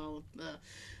 like,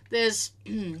 there's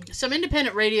some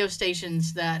independent radio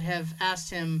stations that have asked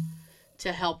him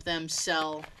to help them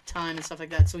sell time and stuff like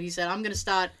that. So he said, I'm going to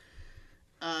start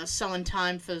selling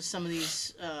time for some of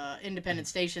these independent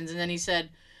stations. And then he said,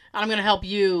 I'm going to help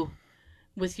you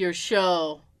with your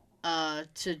show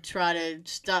to try to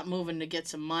start moving to get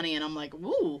some money. And I'm like,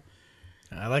 ooh.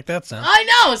 I like that sound. I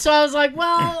know. So I was like,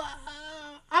 well,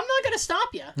 I'm not going to stop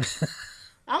you.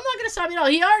 I'm not going to stop you at all.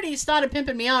 He already started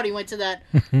pimping me out. He went to that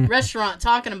restaurant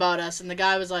talking about us. And the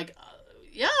guy was like,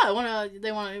 yeah,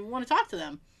 they want to talk to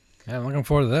them. Yeah, I'm looking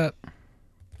forward to that.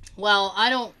 Well, I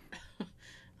don't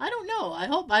know. I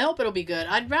hope it'll be good.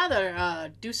 I'd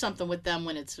rather do something with them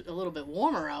when it's a little bit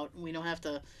warmer out and we don't have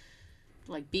to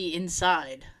like be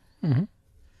inside. Mm-hmm.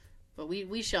 But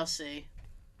we shall see.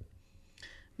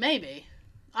 Maybe.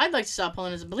 I'd like to stop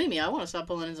pulling in some. Believe me, I want to stop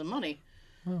pulling in some money.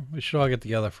 Well, we should all get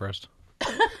together first.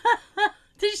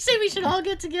 Did you say we should all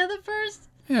get together first?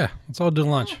 Yeah, let's all do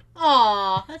lunch.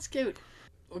 Aw, that's cute.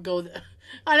 We'll go there.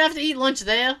 I'd have to eat lunch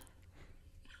there.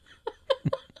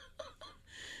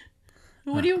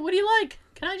 What do you like?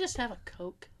 Can I just have a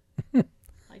Coke? I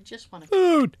just want a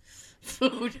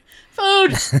Food.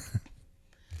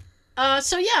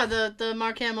 So yeah, the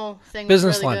Mark Hamill thing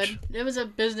Business was really lunch. good. It was a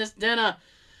business dinner.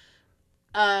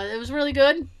 It was really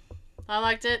good. I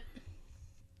liked it.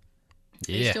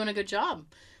 He's Yeah. doing a good job.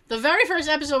 The very first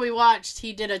episode we watched,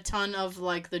 he did a ton of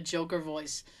like the Joker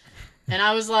voice. And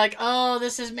I was like, oh,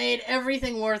 this has made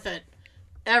everything worth it.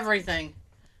 Everything.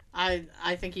 I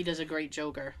think he does a great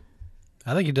Joker.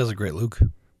 I think he does a great Luke.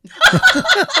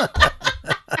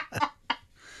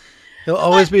 He'll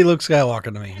always be Luke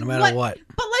Skywalker to me, no matter what.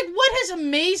 But like, what has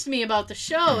amazed me about the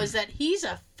show is that he's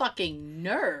a fucking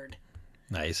nerd.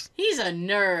 Nice. He's a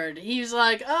nerd. He's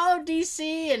like, oh,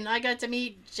 DC, and I got to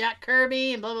meet Jack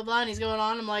Kirby, and blah, blah, blah, and he's going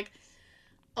on. I'm like,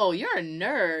 oh, you're a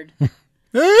nerd.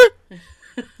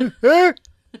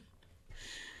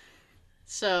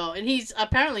 So, and he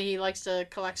likes to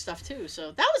collect stuff too.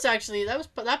 So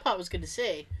that part was good to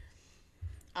see.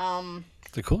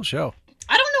 It's a cool show.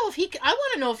 I don't know if I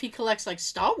want to know if he collects like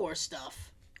Star Wars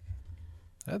stuff.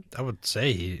 I would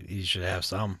say he should have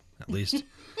some, at least.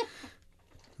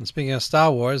 And speaking of Star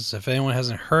Wars, if anyone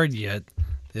hasn't heard yet,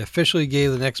 they officially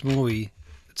gave the next movie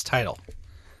its title.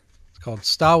 It's called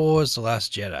Star Wars: The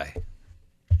Last Jedi.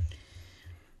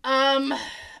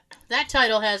 That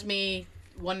title has me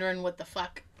wondering what the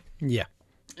fuck Yeah.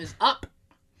 is up.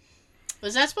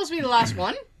 Was that supposed to be the last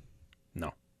one?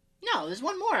 No. No, there's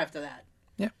one more after that.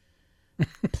 Yeah.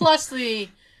 Plus the...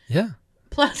 Yeah.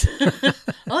 Plus...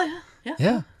 oh, yeah.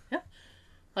 Yeah.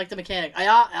 Like the mechanic.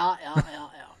 Yeah.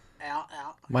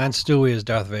 Mine's Stewie as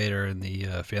Darth Vader in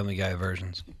the Family Guy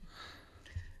versions.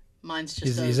 Mine's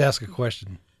just... He's asked a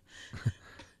question.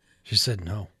 She said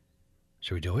no.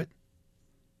 Should we do it?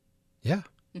 Yeah.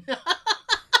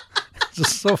 It's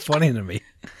just so funny to me.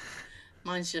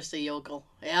 Mine's just a yokel.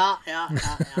 Yeah.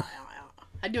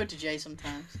 I do it to Jay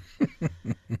sometimes.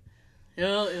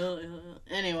 Yeah.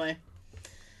 Anyway.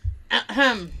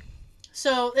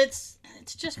 So it's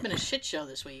just been a shit show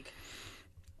this week.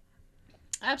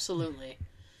 Absolutely.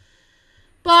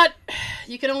 But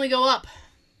you can only go up.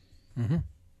 Mm-hmm.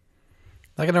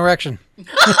 Like an erection.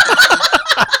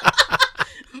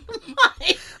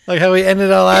 Like how we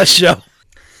ended our last show.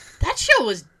 That show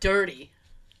was dirty.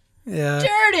 Yeah.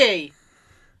 Dirty.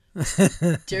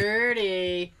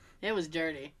 Dirty. It was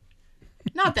dirty.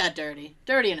 Not that dirty.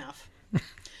 Dirty enough.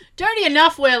 Dirty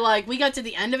enough where, like, we got to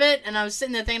the end of it, and I was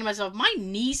sitting there thinking to myself, my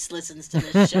niece listens to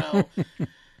this show.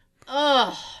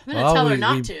 Ugh. I'm going to tell her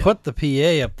not to. We put the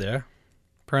PA up there.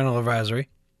 Parental advisory.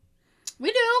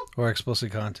 We do. Or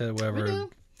explicit content, whatever. We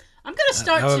do. I'm going to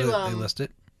start however to... they list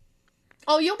it.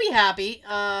 Oh, you'll be happy.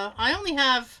 I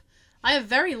have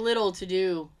very little to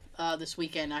do this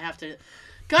weekend. I have to...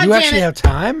 God you damn actually it. have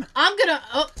time? I'm going to...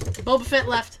 Oh, Boba Fett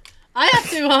left. I have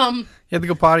to... You have to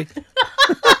go potty?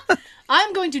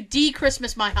 I'm going to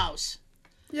de-Christmas my house.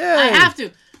 Yay! I have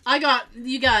to.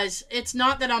 You guys, it's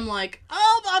not that I'm like,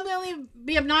 oh, I'm going to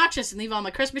be obnoxious and leave all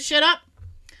my Christmas shit up.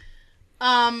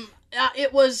 I've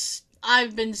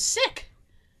been sick.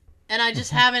 And I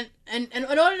just haven't, and in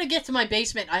order to get to my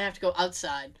basement, I have to go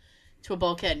outside to a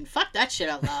bulkhead and fuck that shit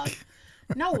out loud.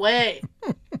 No way.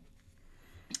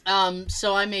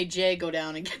 So I made Jay go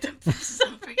down and get the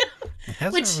stuff. It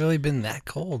hasn't really been that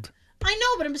cold. I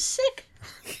know, but I'm sick.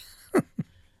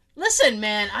 Listen,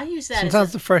 man, I use that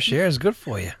Sometimes the fresh air is good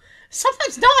for you.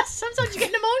 Sometimes not. Sometimes you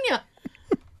get pneumonia.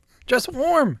 Just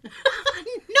warm.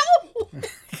 No.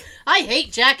 I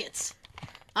hate jackets.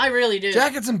 I really do.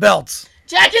 Jackets and belts.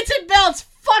 Jackets and belts.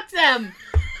 Fuck them.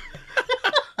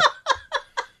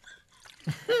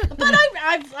 But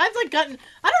I've like gotten...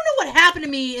 I don't know what happened to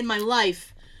me in my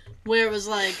life where it was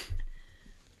like...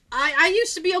 I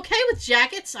used to be okay with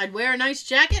jackets. I'd wear a nice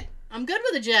jacket. I'm good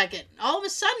with a jacket. All of a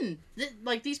sudden,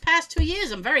 like these past 2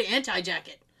 years, I'm very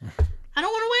anti-jacket. I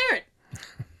don't want to wear it.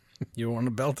 You don't want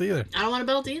a belt either. I don't want a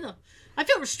belt either. I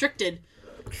feel restricted.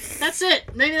 That's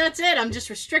it. Maybe that's it. I'm just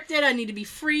restricted. I need to be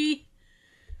free.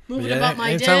 Moving about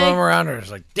my day. Anytime I'm around her,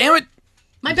 it's like, damn it.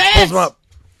 My Pulls pants. them up.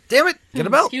 Damn it. Get a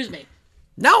belt. Excuse me.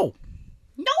 No.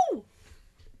 No.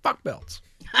 Fuck belts.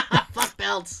 Fuck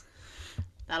belts.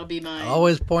 That'll be my... I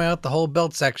always point out the whole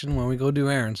belt section when we go do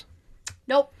errands.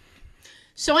 Nope.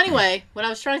 So anyway, what I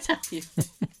was trying to tell you...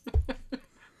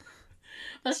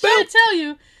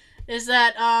 is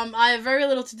that I have very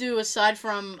little to do aside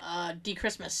from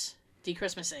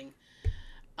de-Christmasing.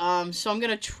 So I'm going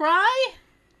to try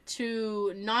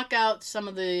to knock out some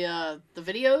of the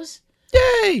videos.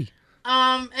 Yay!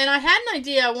 And I had an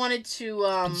idea. I wanted to...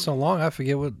 It's so long, I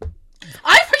forget what...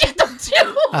 I forget them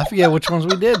too! I forget which ones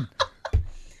we did.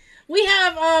 We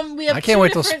have I can't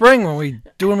wait till spring when we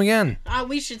do them again.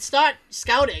 We should start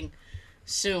scouting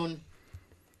soon.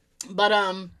 But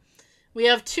we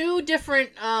have two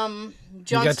different Johnson.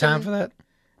 You got time for that?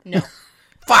 No.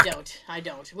 Fuck. I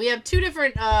don't. We have two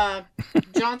different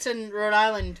Johnson, Rhode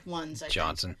Island ones.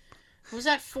 Johnson. What was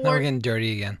that Fort? Now we're getting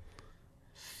dirty again.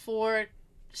 Fort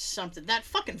something. That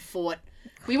fucking fort.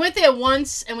 We went there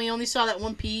once and we only saw that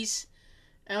one piece,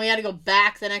 and we had to go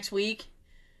back the next week.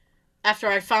 After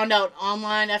I found out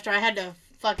online, after I had to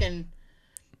fucking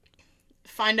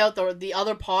find out the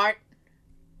other part.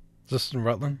 Is this in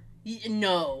Rutland?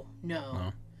 No.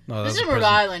 No, This is in Rhode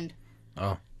Island.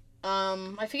 Oh.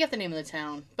 I forget the name of the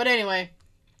town. But anyway.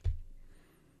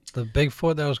 The big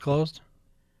fort that was closed?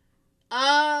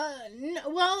 Well, it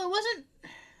wasn't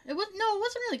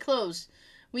really closed.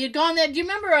 We had gone there. Do you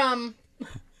remember,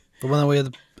 The one that we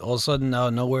had, all of a sudden, out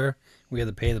of nowhere, we had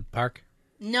to pay the park?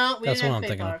 No, we That's didn't what have to I'm pay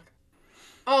thinking of. park.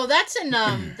 Oh, that's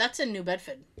in New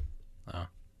Bedford. Oh.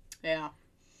 Yeah.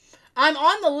 I'm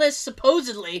on the list,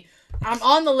 supposedly. I'm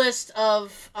on the list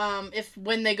of, if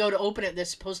when they go to open it, they're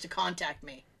supposed to contact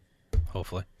me.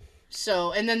 Hopefully.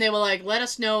 So, and then they were like, let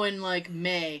us know in, like,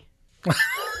 May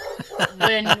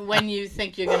when you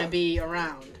think you're going to be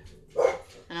around.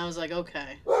 And I was like,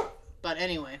 okay. But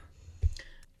anyway.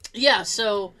 Yeah,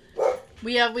 so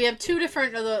we have two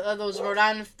different of those Rhode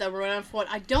Island Fort.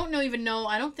 I don't know.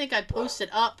 I don't think I posted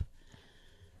up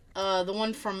the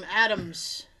one from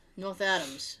Adams, North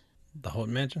Adams. The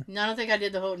Houghton Mansion? No, I don't think I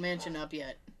did the Houghton Mansion up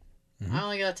yet. Mm-hmm. I don't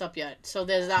think that's up yet. So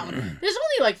there's that one. There's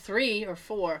only like 3 or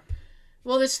 4.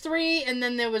 Well, there's 3, and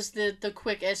then there was the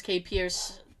quick SK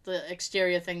Pierce, the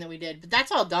exterior thing that we did. But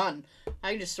that's all done.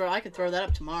 I could throw that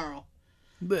up tomorrow.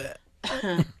 Blech.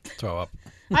 Throw up.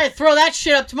 I could throw that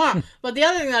shit up tomorrow. But the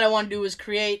other thing that I want to do is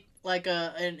create like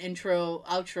an intro,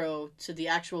 outro to the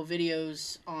actual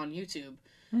videos on YouTube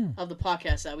of the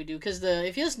podcast that we do. Because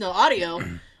if you listen to audio,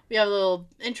 we have a little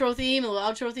intro theme, a little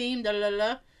outro theme,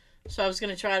 da-da-da-da. So I was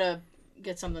going to try to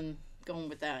get something going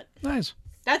with that. Nice.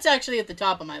 That's actually at the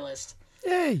top of my list.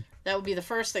 Yay. That would be the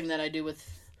first thing that I do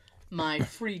with my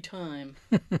free time.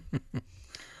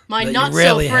 My That not you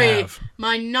rarely so free. have.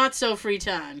 My not so free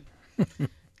time.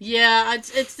 Yeah,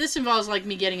 it's this involves like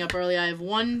me getting up early. I have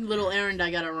one little errand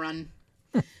I gotta run.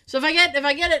 So if I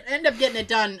end up getting it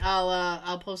done,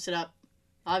 I'll post it up.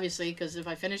 Obviously, because if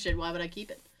I finish it, why would I keep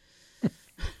it?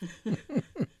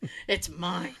 It's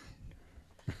mine.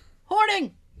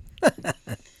 Hoarding.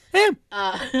 Him.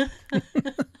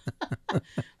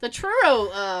 The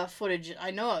Truro footage.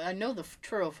 I know the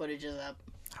Truro footage is up.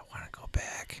 I want to go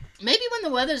back. Maybe when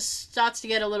the weather starts to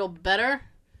get a little better,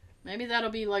 maybe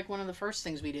that'll be like one of the first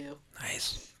things we do.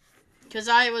 Nice. Because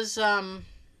I was,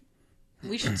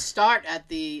 we should start at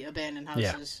the abandoned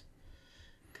houses.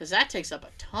 Because that takes up a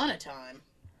ton of time.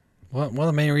 Well, one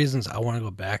of the main reasons I want to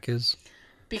go back is...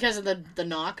 Because of the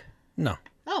knock? No.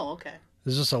 Oh, okay.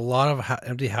 There's just a lot of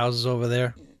empty houses over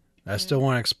there. I still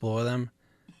want to explore them.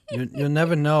 You'll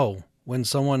never know when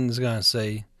someone is going to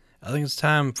say, I think it's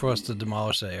time for us to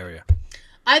demolish that area.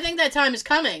 I think that time is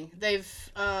coming. They've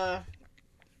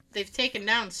taken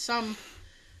down some...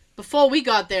 Before we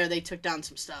got there, they took down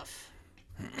some stuff.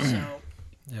 So...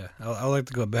 Yeah, I like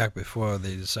to go back before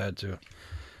they decide to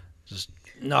just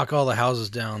knock all the houses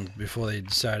down before they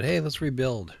decide, hey, let's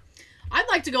rebuild. I'd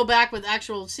like to go back with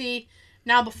actual... See,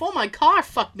 now before my car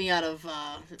fucked me out of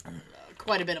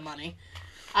quite a bit of money,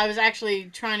 I was actually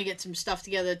trying to get some stuff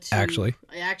together to... Actually,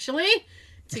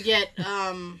 to get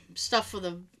stuff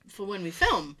for when we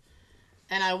film.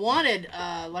 And I wanted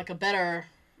like a better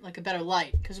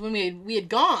light. Because when we had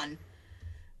gone,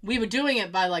 we were doing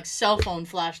it by like cell phone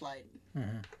flashlight.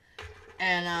 Mm-hmm.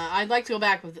 And I'd like to go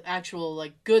back with actual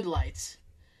like good lights,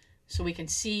 so we can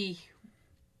see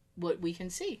what we can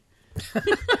see.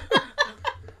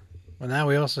 Well, now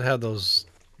we also have those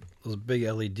big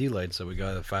LED lights that we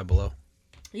got at Five Below.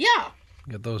 Yeah.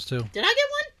 Got those too. Did I get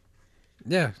one?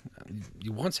 Yeah,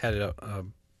 you once had it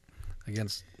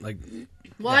against like.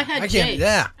 Well, yeah. I had Jay's.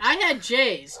 Yeah. I had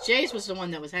Jay's. Jay's was the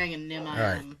one that was hanging near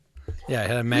my. Right. Yeah, it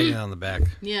had a magnet on the back.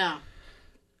 Yeah.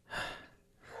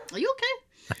 Are you okay?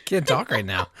 I can't talk right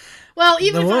now. Well,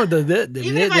 even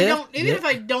if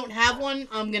I don't have one,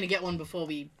 I'm gonna get one before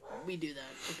we do that,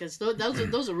 because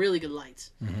those are really good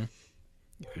lights. Mm-hmm.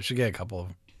 We should get a couple of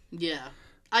them. Yeah,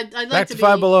 I'd like back to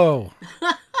Five Below.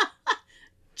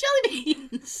 Jelly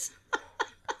beans.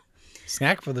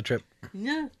 Snack for the trip.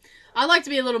 Yeah, I like to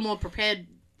be a little more prepared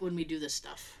when we do this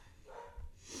stuff.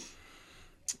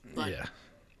 But yeah.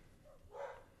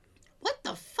 What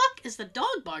the fuck is the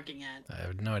dog barking at? I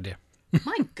have no idea.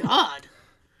 My God.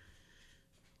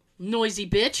 Noisy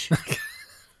bitch.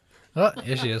 Oh,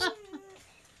 here she is.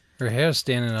 Her hair's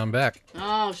standing on back.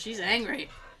 Oh, she's angry.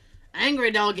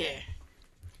 Angry doggy.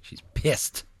 She's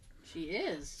pissed. She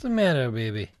is. What's the matter,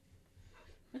 baby?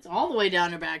 It's all the way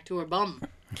down her back to her bum.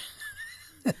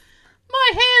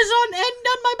 My hair's on end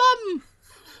on my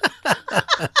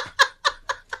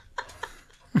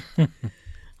bum.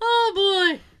 Oh,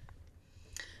 boy.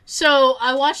 So,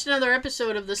 I watched another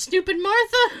episode of The Stupid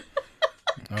Martha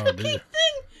cooking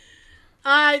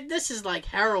thing. This is like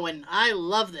heroin. I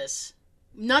love this.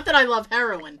 Not that I love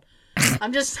heroin.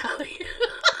 I'm just telling you.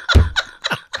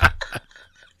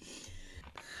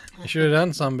 I should have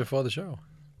done some before the show.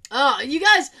 Oh, you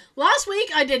guys, last week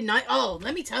I did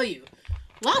let me tell you.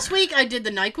 Last week I did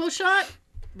the NyQuil shot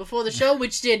before the show,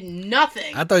 which did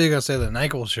nothing. I thought you were going to say the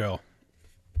NyQuil show.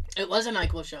 It was a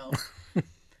NyQuil show.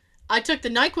 I took the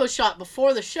NyQuil shot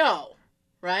before the show,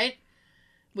 right?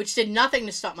 Which did nothing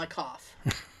to stop my cough.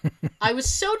 I was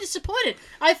so disappointed.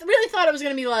 I really thought it was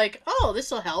going to be like, oh, this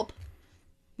will help.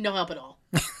 No help at all.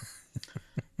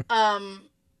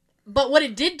 But what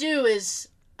it did do is,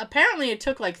 apparently it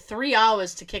took like 3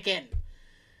 hours to kick in.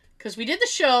 Because we did the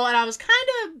show, and I was kind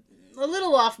of a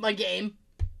little off my game.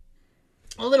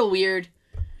 A little weird.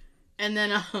 And then,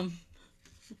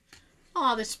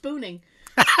 they're spooning.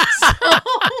 So...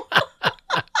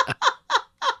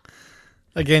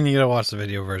 Again, you gotta watch the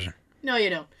video version. No, you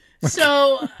don't.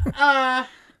 So,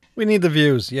 We need the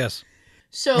views, yes.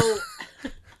 So,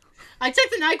 I took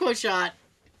the NyQuil shot.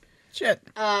 Shit.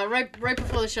 Right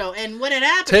before the show, and what had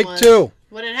happened Take was... two.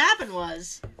 What had happened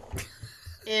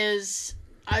is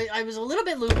I was a little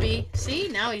bit loopy. See,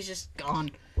 now he's just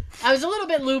gone. I was a little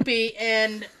bit loopy,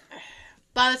 and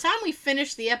by the time we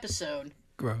finished the episode...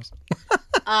 Gross.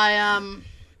 I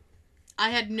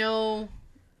had no...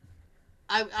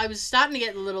 I was starting to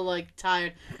get a little, like,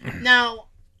 tired. Now,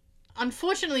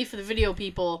 unfortunately for the video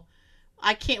people,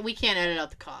 we can't edit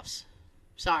out the coughs.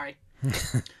 Sorry.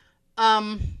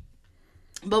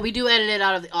 But we do edit it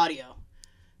out of the audio.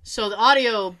 So the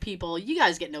audio people, you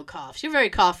guys get no coughs. You're very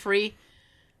cough-free.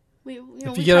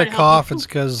 If you get a cough, it's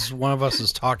because one of us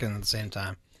is talking at the same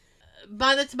time.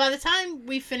 By the time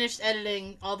we finished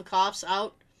editing all the coughs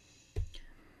out,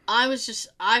 I was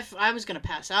going to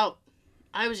pass out.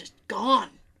 I was just gone.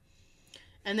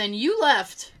 And then you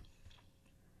left.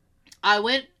 I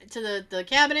went to the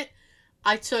cabinet.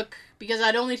 I took, because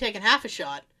I'd only taken half a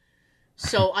shot,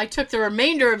 so I took the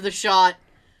remainder of the shot,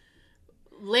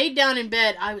 laid down in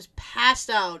bed. I was passed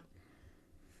out,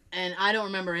 and I don't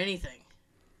remember anything.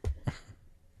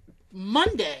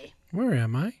 Monday. Where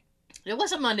am I? It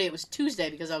wasn't Monday. It was Tuesday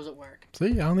because I was at work.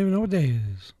 See, I don't even know what day it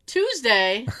is.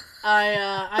 Tuesday,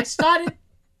 I started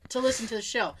to listen to the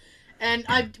show. And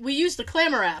we use the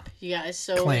Clamor app, you guys.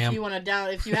 So if you want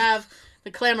to if you have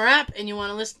the Clamor app and you want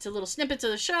to listen to little snippets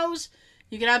of the shows,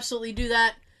 you can absolutely do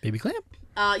that. Baby Clam.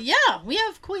 Yeah, we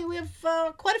have quite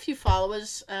a few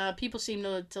followers. People seem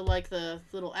to like the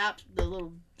little apps, the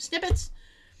little snippets.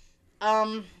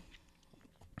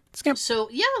 Skip. So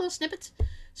yeah, little snippets.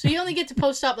 So you only get to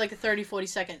post up like a 30, 40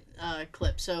 second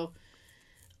clip. So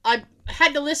I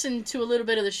had to listen to a little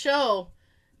bit of the show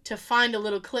to find a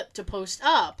little clip to post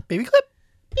up. Baby clip?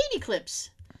 Baby clips.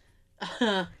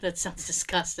 That sounds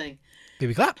disgusting.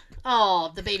 Baby clap.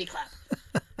 Oh, the baby clap.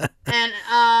 And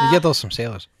you get those from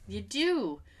sailors. You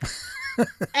do.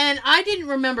 And I didn't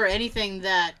remember anything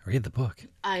that read the book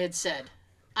I had said.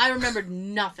 I remembered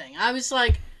nothing. I was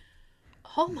like,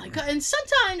 oh my God. And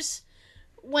sometimes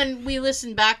when we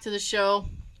listen back to the show,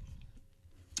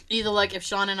 either like if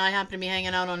Sean and I happen to be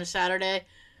hanging out on a Saturday,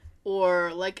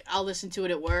 or like I'll listen to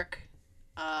it at work,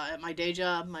 at my day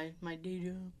job, my day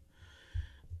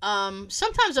job.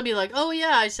 Sometimes I'll be like, oh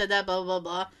yeah, I said that, blah, blah,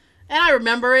 blah. And I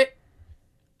remember it.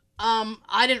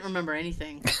 I didn't remember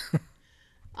anything.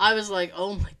 I was like,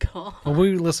 oh my God. Well,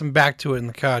 we listen back to it in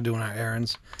the car doing our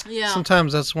errands. Yeah.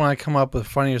 Sometimes that's when I come up with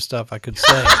funnier stuff I could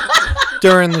say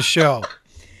during the show.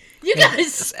 You guys.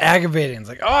 It's aggravating. It's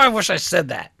like, oh, I wish I said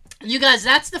that. You guys,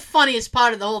 that's the funniest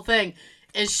part of the whole thing.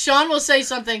 Is Sean will say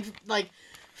something like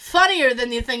funnier than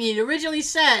the thing he originally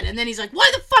said, and then he's like, why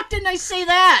the fuck didn't I say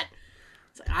that?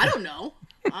 It's like, I don't know.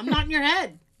 I'm not in your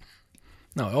head.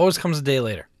 No, it always comes a day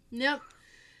later. Yep.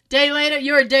 Day later,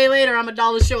 you're a day later, I'm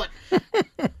 $1 short.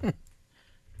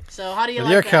 So how do you With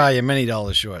like your that? car, you're many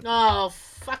dollars short. Oh,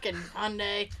 fucking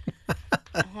Hyundai.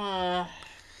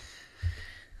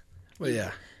 Well,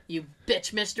 yeah. You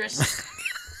bitch mistress.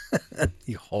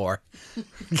 You whore.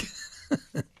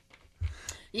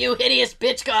 You hideous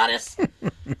bitch goddess.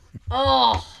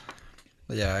 Oh.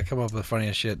 But yeah, I come up with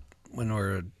funniest shit when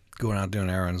we're going out doing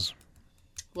errands.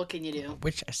 What can you do?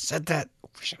 Wish I said that.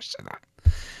 Wish I said that.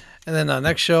 And then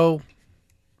next show,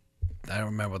 I don't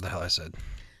remember what the hell I said.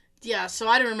 Yeah, so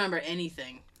I don't remember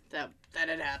anything that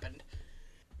had happened.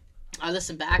 I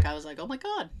listened back. I was like, oh my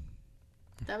God.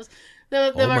 That was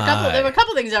there were a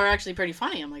couple things that were actually pretty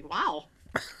funny. I'm like, wow.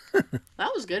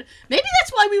 That was good. Maybe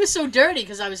that's why we were so dirty,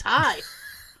 because I was high.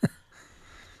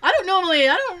 I don't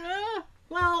know.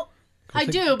 Well, I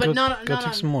do, but not take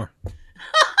on... some more.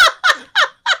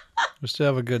 We still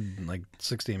have a good,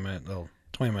 16 minutes,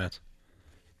 20 minutes.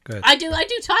 Go ahead. I do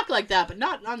talk like that, but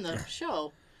not on the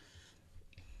show.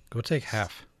 Go take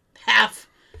half. Half.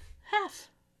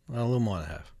 Well, a little more than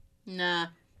half. Nah,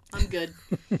 I'm good.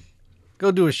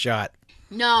 Go do a shot.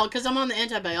 No, because I'm on the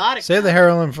antibiotic. Save the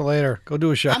heroin for later. Go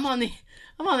do a shot. I'm on the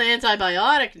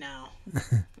antibiotic now.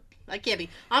 I can't be.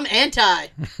 I'm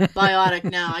antibiotic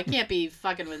now. I can't be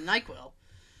fucking with NyQuil.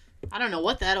 I don't know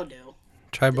what that'll do.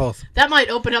 Try both. That might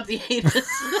open up the anus.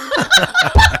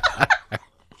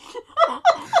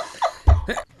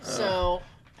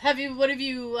 What have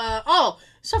you?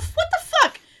 So what the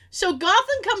fuck? So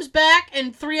Gotham comes back,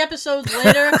 and 3 episodes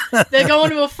later, they're going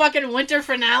to a fucking winter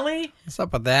finale. What's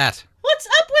up with that? What's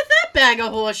up with that bag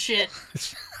of horse shit?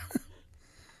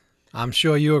 I'm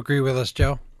sure you agree with us,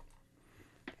 Joe.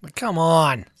 But come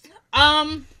on.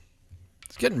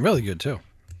 It's getting really good, too.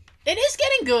 It is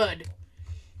getting good.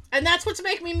 And that's what's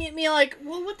making me like,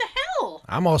 well, what the hell?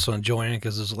 I'm also enjoying it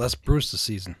because there's less Bruce this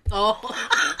season. Oh.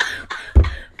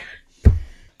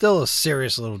 Still a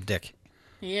serious little dick.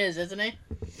 He is, isn't he?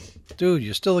 Dude,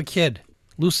 you're still a kid.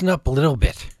 Loosen up a little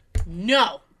bit.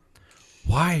 No.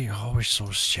 Why are you always so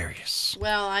serious?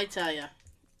 Well, I tell you,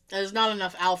 there's not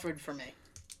enough Alfred for me.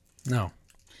 No.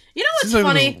 You know what's Seems like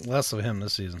funny? there's less of him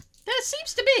this season. It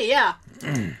seems to be, yeah.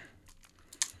 You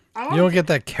don't get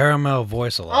that caramel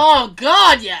voice a lot. Oh,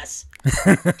 God, yes.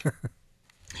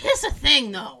 Here's the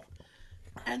thing, though.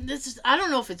 And this is, I don't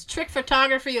know if it's trick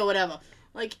photography or whatever.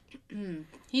 Like,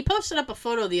 he posted up a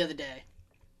photo the other day.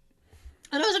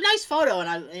 And it was a nice photo, and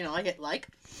I hit like.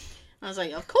 I was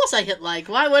like, of course I hit like.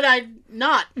 Why would I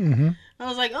not? Mm-hmm. I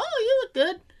was like, oh, you look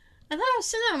good. And then I was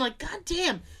sitting there, I'm like, God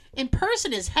damn. In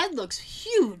person, his head looks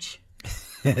huge.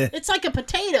 It's like a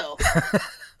potato.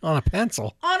 On a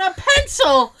pencil. On a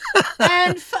pencil.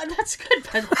 And that's good,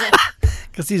 by the way.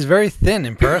 Because he's very thin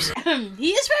in person.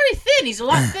 He is very thin. He's a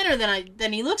lot thinner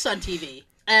than he looks on TV.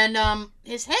 And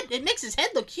his head, it makes his head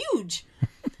look huge.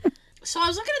 So I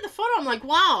was looking at the photo, I'm like,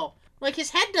 wow. Like, his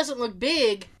head doesn't look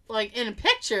big, like, in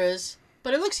pictures,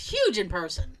 but it looks huge in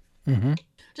person. Mm-hmm.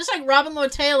 Just like Robin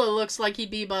Lord Taylor looks like he'd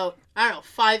be about, I don't know,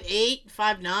 5'8",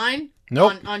 5'9".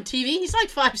 Nope. On TV. He's like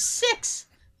 5'6".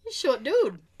 He's a short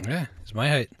dude. Yeah, he's my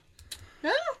height.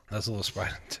 No? That's a little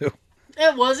surprising, too.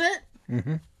 It wasn't?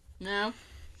 Mm-hmm. No.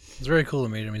 It's very cool to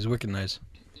meet him. He's wicked nice.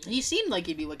 He seemed like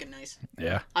he'd be wicked nice.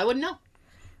 Yeah. I wouldn't know.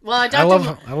 Well, I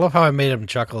love how I made him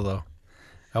chuckle, though.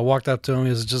 I walked up to him. He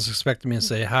was just expecting me to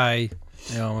say hi.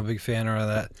 You know, I'm a big fan of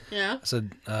that. Yeah. I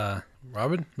said,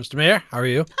 Robin, Mr. Mayor, how are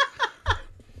you?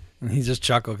 And he just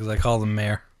chuckled because I called him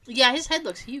Mayor. Yeah, his head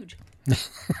looks huge. He's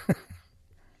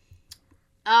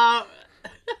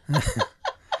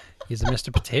a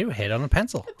Mr. Potato Head on a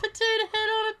pencil. A potato head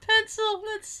on a pencil.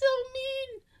 That's so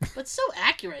mean. But so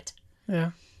accurate.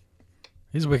 Yeah.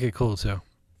 He's wicked cool, too.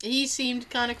 He seemed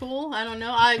kind of cool. I don't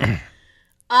know.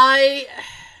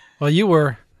 Well, you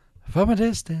were from a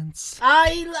distance.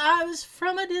 I was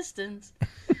from a distance.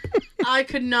 I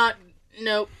could not.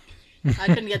 Nope. I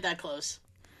couldn't get that close.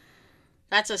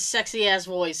 That's a sexy ass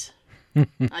voice.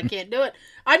 I can't do it.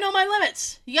 I know my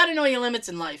limits. You got to know your limits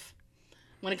in life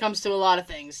when it comes to a lot of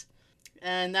things,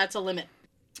 and that's a limit.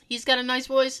 He's got a nice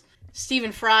voice.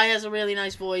 Stephen Fry has a really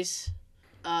nice voice,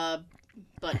 but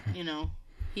you know,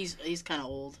 he's kind of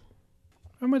old.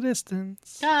 From a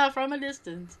distance. From a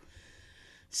distance.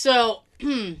 So,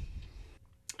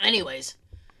 anyways,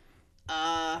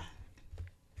 what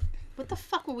the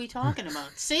fuck were we talking about?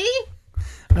 See?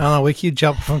 I don't know. We keep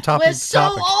jumping from topic We're to so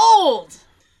topic. old.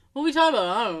 What are we talking about?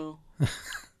 I don't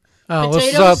know.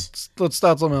 Let's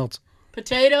start something else.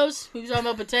 Potatoes. We were talking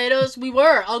about potatoes. We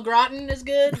were. Au gratin is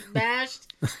good.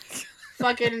 Mashed.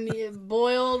 Fucking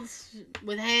boiled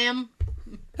with ham.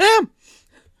 Ham.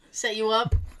 Set you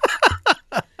up.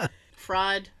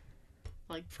 Fried.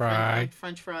 Like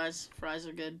French fries. Fries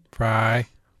are good. Fry.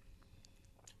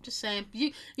 Just saying.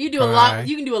 You do a lot.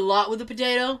 You can do a lot with a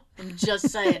potato. I'm just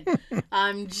saying.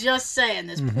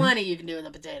 There's plenty you can do with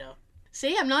a potato.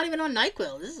 See, I'm not even on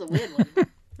NyQuil. This is a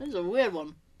weird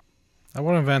one. I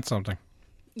want to vent something.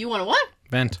 You want to what?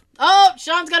 Vent. Oh,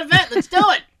 Sean's got a vent. Let's do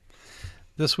it.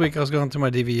 This week I was going through my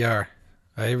DVR.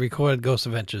 I recorded Ghost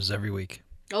Adventures every week.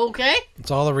 Okay.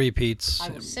 It's all the repeats. I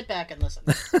will sit back and listen.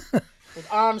 With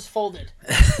arms folded.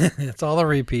 It's all the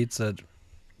repeats that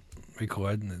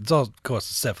record. It's all, of course,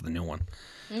 except for the new one.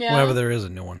 Yeah. Whenever there is a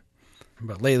new one.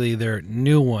 But lately, their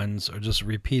new ones are just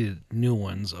repeated new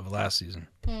ones of last season.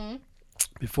 Mm-hmm.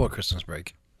 Before Christmas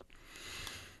break.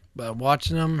 But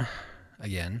watching them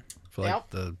again for like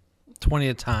the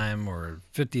 20th time or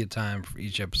 50th time for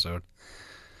each episode,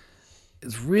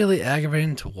 it's really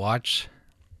aggravating to watch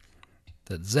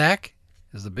that Zach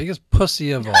is the biggest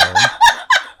pussy of all.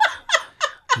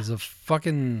 He's a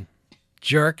fucking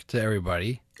jerk to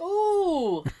everybody.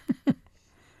 Ooh.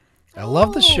 I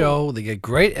love the show. They get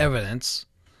great evidence.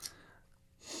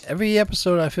 Every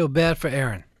episode, I feel bad for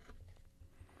Aaron.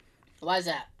 Why is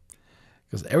that?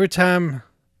 Because every time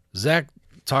Zach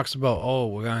talks about, oh,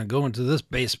 we're going to go into this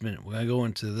basement. We're going to go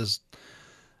into this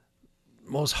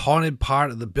most haunted part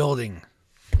of the building.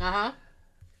 Uh-huh.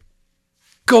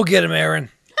 Go get him, Aaron.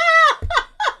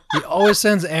 He always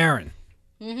sends Aaron.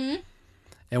 Mm-hmm.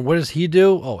 And what does he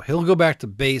do? Oh, he'll go back to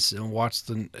base and watch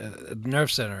the nerve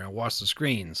center and watch the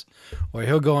screens, or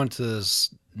he'll go into this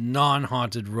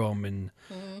non-haunted room and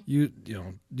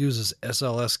use his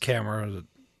SLS camera to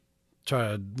try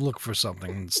to look for something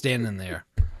and stand in there.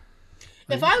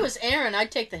 If I was Aaron,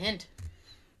 I'd take the hint.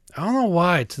 I don't know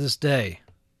why to this day.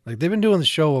 Like, they've been doing the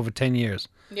show over 10 years.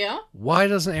 Yeah? Why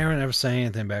doesn't Aaron ever say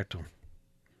anything back to him?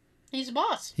 He's a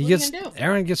boss. He What gets are you gonna do?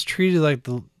 Aaron gets treated like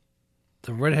the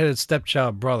redheaded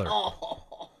stepchild brother.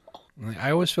 Oh. Like,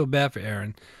 I always feel bad for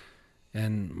Aaron,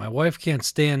 and my wife can't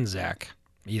stand Zach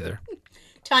either.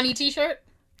 Tiny T-shirt?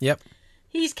 Yep,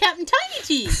 He's Captain Tiny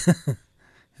T. he's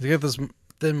got this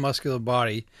thin, muscular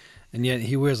body, and yet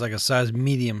he wears like a size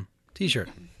medium T-shirt.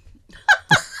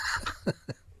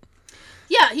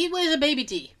 Yeah, he wears a baby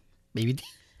tee. Baby T.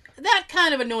 That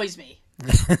kind of annoys me.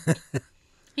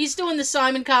 He's doing the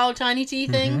Simon Cowell Tiny T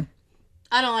thing.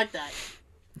 I don't like that.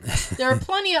 There are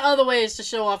plenty of other ways to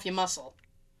show off your muscle.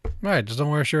 Right, just don't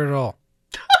wear a shirt at all.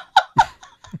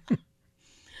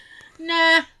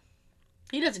 Nah.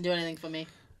 He doesn't do anything for me.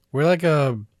 Wear like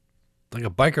a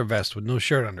biker vest with no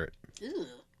shirt under it. Ew.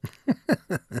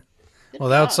 Well,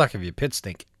 that would suck if you pit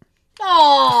stink.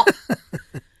 Oh.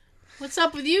 What's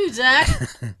up with you, Zach?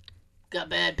 Got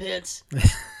bad pits.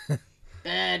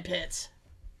 Bad pits.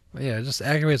 But yeah, it just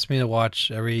aggravates me to watch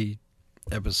every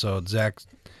episode. Zach,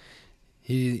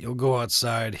 he'll go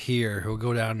outside here. He'll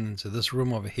go down into this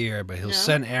room over here, but he'll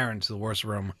send Aaron to the worst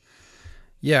room.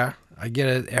 Yeah, I get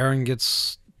it. Aaron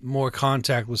gets more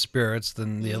contact with spirits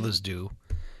than the others do.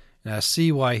 And I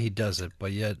see why he does it,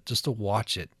 but yet just to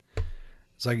watch it,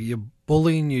 it's like you're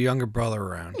bullying your younger brother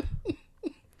around.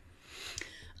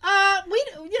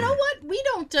 You know what? We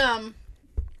don't,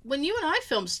 when you and I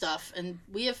film stuff, and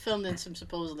we have filmed in some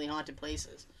supposedly haunted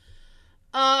places,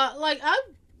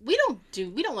 we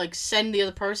don't like send the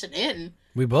other person in.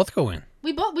 We both go in.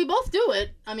 We both do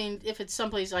it. I mean, if it's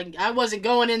someplace I wasn't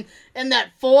going in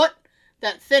that fort,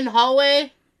 that thin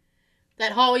hallway,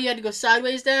 that hallway you had to go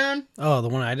sideways down. Oh, the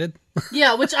one I did?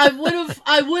 Yeah, which I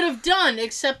would have done,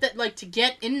 except that like to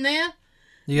get in there,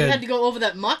 you had to go over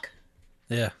that muck.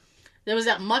 Yeah. There was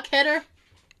that muck header,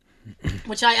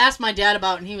 which I asked my dad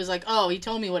about, and he was like, "Oh, he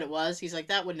told me what it was." He's like,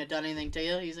 "That wouldn't have done anything to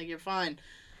you." He's like, "You're fine."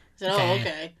 I said, "Oh,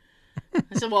 okay."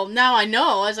 I said, "Well, now I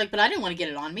know." I was like, "But I didn't want to get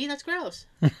it on me. That's gross."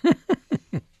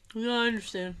 Yeah, I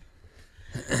understand.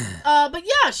 But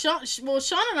yeah, Sean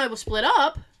and I will split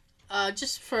up,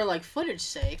 just for like footage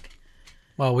sake.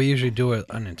 Well, we usually do it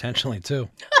unintentionally too.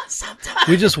 Sometimes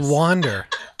We just wander.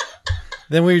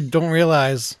 Then we don't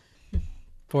realize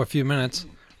for a few minutes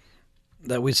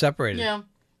that we separated.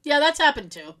 Yeah, that's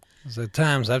happened too. There's at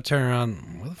times I've turned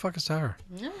around. Where the fuck is Tara?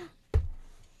 Yeah.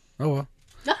 Oh well.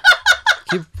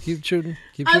 keep shooting.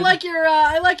 Keep I shooting.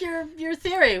 like your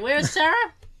theory. Where's Sarah?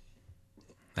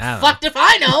 I don't know. Fucked if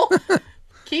I know.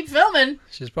 Keep filming.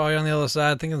 She's probably on the other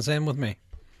side thinking the same with me.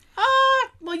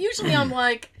 Well, usually I'm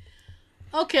like,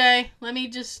 okay, let me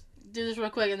just do this real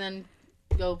quick and then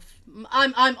go.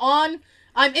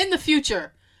 I'm in the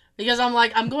future because I'm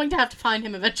like, I'm going to have to find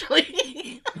him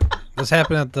eventually. This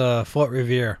happened at the Fort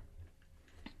Revere.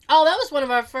 Oh, that was one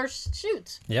of our first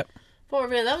shoots. Yep. Fort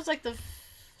Revere. That was like the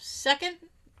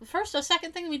first or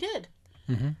second thing we did.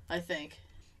 Mm-hmm. I think.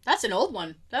 That's an old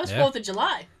one. That was Yeah. 4th of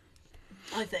July.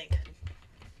 I think.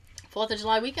 4th of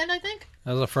July weekend, I think?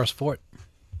 That was the first fort.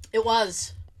 It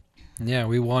was. Yeah,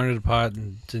 we wandered apart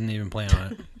and didn't even plan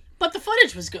on it. But the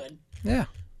footage was good. Yeah.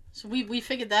 So we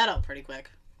figured that out pretty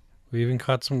quick. We even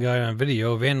caught some guy on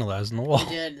video vandalizing the wall.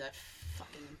 We did. That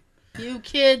fucking... You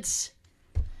kids.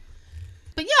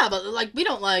 But yeah, but like, we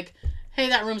don't like, hey,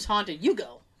 that room's haunted. You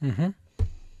go. Mm-hmm.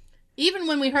 Even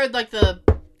when we heard like the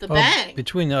bang.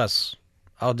 Between us,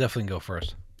 I'll definitely go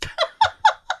first.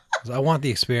 'Cause I want the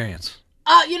experience.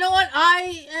 You know what?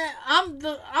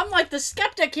 I'm like the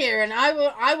skeptic here, and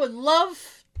I would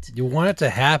love. You want it to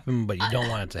happen, but you don't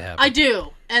want it to happen. I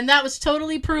do, and that was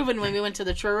totally proven when we went to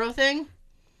the Truro thing.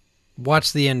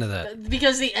 Watch the end of that.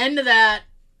 Because the end of that,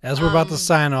 As we're about to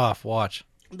sign off, watch.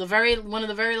 one of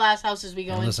the very last houses we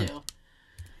go Now listen.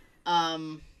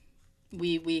 into,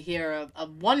 we hear a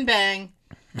one bang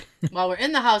while we're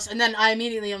in the house, and then I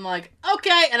immediately am like,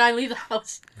 okay, and I leave the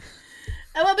house.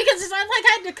 And well, because it's like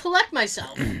I had to collect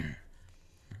myself. And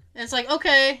it's like,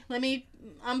 okay,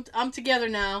 I'm together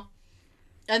now.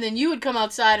 And then you would come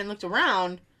outside and looked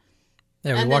around.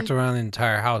 Yeah, we and walked then- around the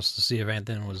entire house to see if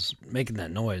anything was making that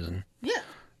noise, and Yeah.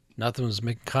 nothing was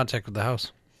making contact with the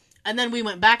house. And then we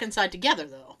went back inside together,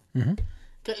 though.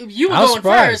 Mm-hmm. You were I was going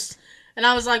surprised. first. And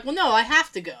I was like, well, no, I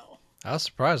have to go. I was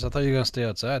surprised. I thought you were going to stay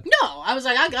outside. No, I was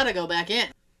like, I gotta go back in.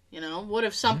 You know, what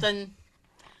if something...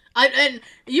 And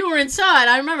you were inside.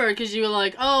 I remember because you were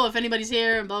like, "Oh, if anybody's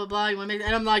here and blah blah blah," you want to make.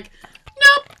 And I'm like,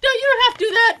 "Nope, no, you don't have to do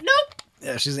that. Nope,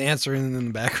 Yeah, she's answering in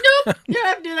the background. nope, you don't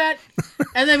have to do that."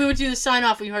 And then we went to do the sign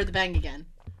off. We heard the bang again,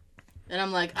 and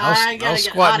I'm like, I "I was gotta get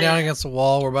squatting out down of here." against the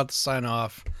wall. We're about to sign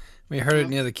off. We heard it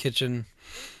near the kitchen.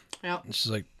 Yep. And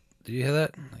she's like, "Do you hear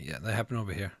that?" Yeah, that happened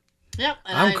over here. Yep.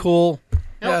 And I'm cool. Nope.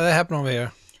 Yeah, that happened over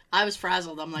here. I was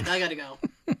frazzled. I'm like, I gotta go.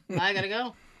 I gotta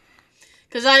go.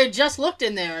 Because I had just looked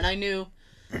in there and I knew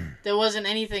there wasn't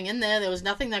anything in there. There was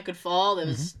nothing that could fall. There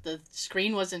was the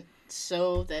screen wasn't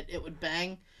so that it would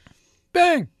bang.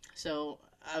 Bang! So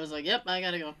I was like, yep, I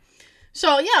gotta go.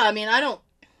 So yeah, I mean, I don't.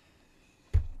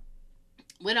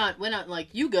 We're not like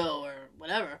you go or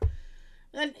whatever.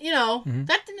 And you know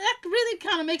that really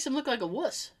kind of makes him look like a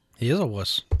wuss. He is a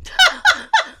wuss.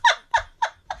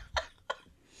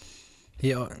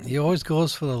 He always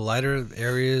goes for the lighter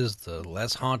areas, the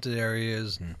less haunted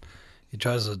areas, and he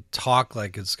tries to talk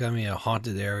like it's going to be a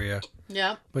haunted area.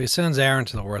 Yeah. But he sends Aaron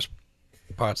to the worst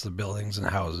parts of the buildings and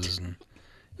houses, and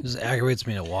it just aggravates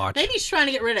me to watch. Maybe he's trying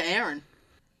to get rid of Aaron.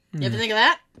 You ever think of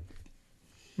that?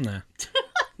 Nah.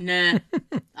 Nah.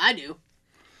 I do.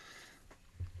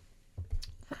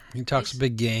 He talks a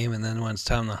big game, and then when it's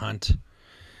time to hunt,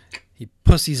 he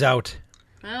pussies out.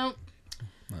 Well,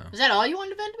 is that all you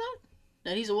wanted to vent about?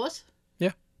 That he's a wuss?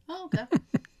 Yeah. Oh, okay.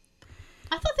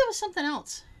 I thought there was something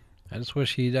else. I just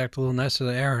wish he'd act a little nicer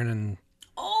to Aaron and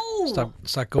Oh!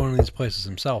 stop going to these places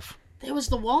himself. There was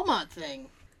the Walmart thing.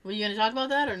 Were you going to talk about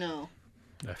that or no?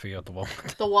 I figure out the wall.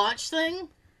 The watch thing?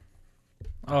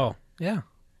 Oh, yeah.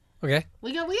 Okay.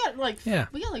 We got like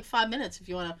 5 minutes if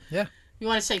you want to. Yeah. You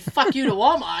want to say fuck you to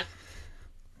Walmart?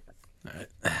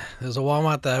 There's a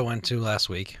Walmart that I went to last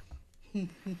week.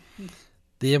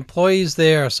 The employees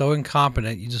there are so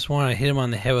incompetent, you just want to hit them on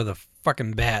the head with a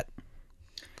fucking bat.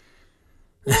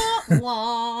 Wah,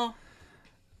 wah.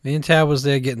 Me and Tab was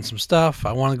there getting some stuff.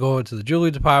 I want to go over to the jewelry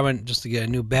department just to get a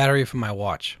new battery for my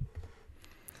watch.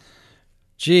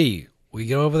 Gee, we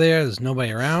get over there, there's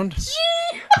nobody around.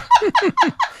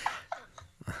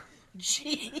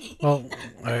 Gee. Well,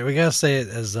 all right, we gotta say it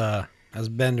as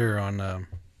Bender on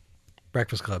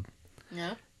Breakfast Club.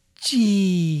 Yeah.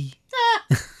 Gee,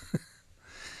 Ah.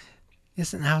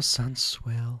 isn't our son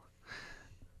swell?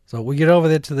 So we get over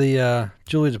there to the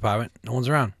jewelry department. No one's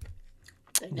around.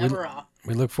 They never are.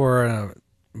 We look for an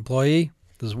employee.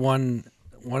 There's one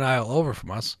aisle over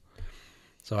from us.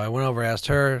 So I went over, asked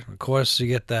her. Of course, you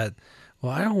get that.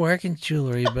 Well, I don't work in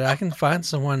jewelry, but I can find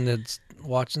someone that's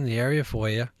watching the area for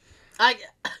you. I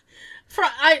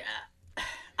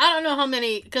don't know how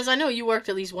many, because I know you worked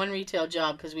at least one retail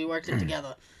job because we worked it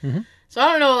together. Mhm. So I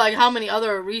don't know like how many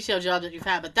other retail jobs that you've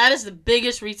had, but that is the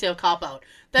biggest retail cop out.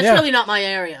 That's Yeah. really not my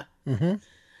area. Mm-hmm.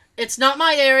 It's not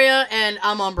my area, and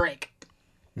I'm on break.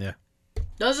 Yeah.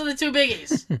 Those are the two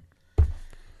biggies.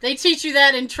 They teach you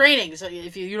that in training. So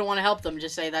if you don't want to help them,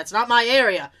 just say that's not my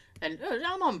area, and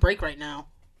I'm on break right now.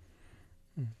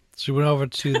 So we went over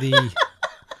to the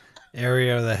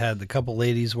area that had a couple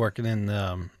ladies working in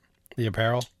the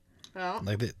apparel. Well,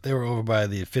 Like they were over by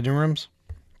the fitting rooms.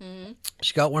 mm-hmm.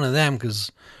 She got one of them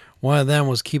because one of them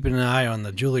was keeping an eye on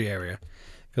the jewelry area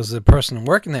because the person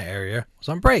working that area was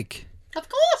on break. Of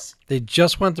course. They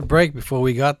just went to break before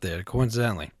we got there,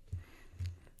 coincidentally.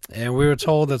 And we were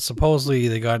told that supposedly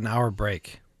they got an hour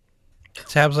break.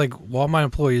 Tabs like Walmart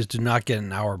employees do not get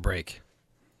an hour break.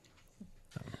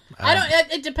 I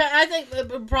don't. It depends. I think it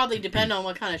would probably depend on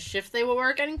what kind of shift they were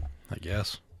working. I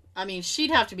guess. I mean,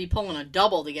 she'd have to be pulling a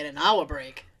double to get an hour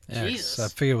break. Yeah, 'cause Jesus. I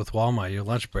figured with Walmart, your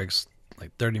lunch break's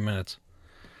like 30 minutes.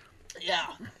 Yeah.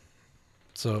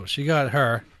 So she got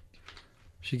her.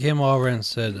 She came over and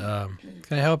said,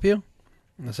 "Can I help you?"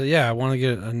 And I said, "Yeah, I want to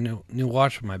get a new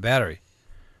watch for my battery."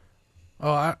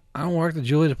 "Oh, I don't work the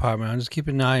jewelry department. I'm just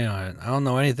keeping an eye on it. I don't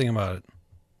know anything about it."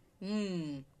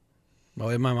 Hmm. Well,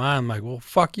 in my mind, I'm like, "Well,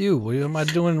 fuck you. What am I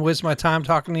doing? Wasting my time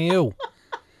talking to you?"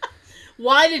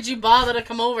 Why did you bother to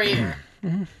come over here?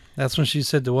 That's when she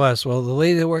said to us, "Well, the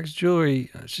lady that works jewelry,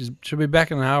 she'll be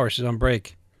back in an hour. She's on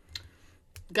break."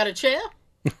 Got a chair?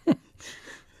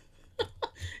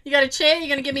 You got a chair? You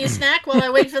gonna give me a snack while I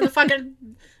wait for the fucking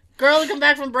girl to come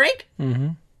back from break? Mm-hmm.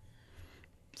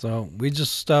 So we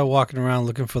just started walking around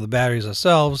looking for the batteries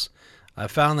ourselves. I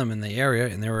found them in the area,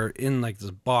 and they were in like this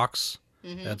box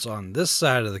that's on this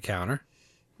side of the counter,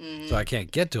 so I can't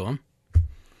get to them.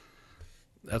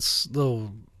 That's a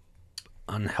little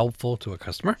unhelpful to a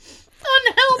customer.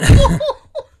 Unhelpful.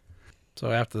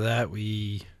 So after that,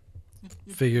 we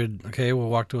figured, okay, we'll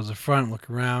walk towards the front, look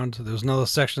around. There was another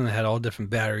section that had all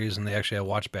different batteries, and they actually had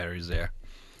watch batteries there.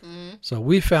 So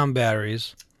we found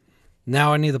batteries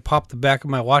Now I need to pop the back of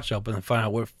my watch open and find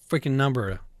out what freaking number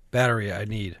of battery I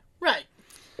need. Right.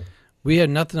 We had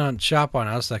nothing on shop on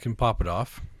us that can pop it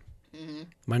off. Mm-hmm.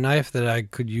 My knife that I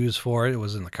could use for it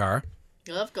was in the car.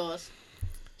 Of course.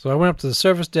 So I went up to the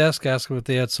service desk, asking if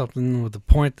they had something with a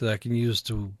point that I can use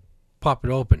to pop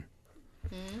it open.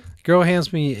 Mm-hmm. Girl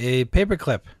hands me a paper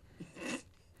clip.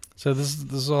 So this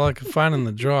is all I could find in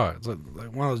the drawer. It's like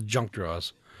one of those junk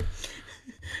drawers.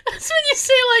 That's when you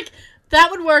say, like, that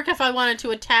would work if I wanted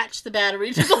to attach the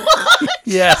battery to the watch.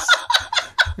 Yes.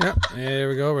 Yep. There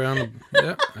we go. We're on the.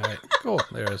 Yep. All right. Cool.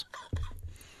 There it is.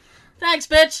 Thanks,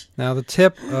 bitch. Now the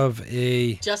tip of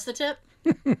a Just the tip?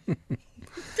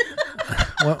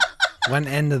 one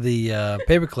end of the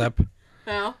paper clip.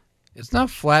 No. It's not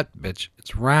flat, bitch.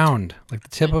 It's round, like the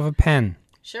tip of a pen.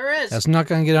 Sure is. That's not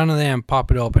gonna get under there and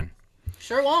pop it open.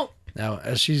 Sure won't. Now,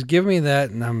 as she's giving me that,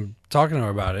 and I'm talking to her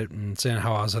about it and saying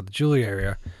how I was at the jewelry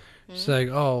area, she's like,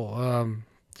 "Oh,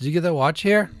 did you get that watch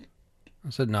here?" I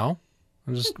said, "No.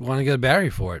 I just want to get a battery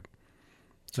for it."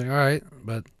 It's like, "All right,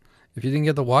 but if you didn't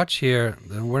get the watch here,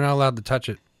 then we're not allowed to touch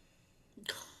it."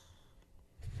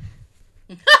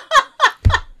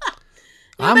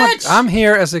 bitch. I'm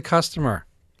here as a customer.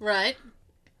 Right.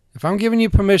 If I'm giving you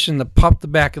permission to pop the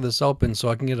back of this open so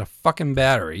I can get a fucking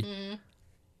battery,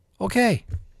 okay.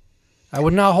 I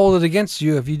would not hold it against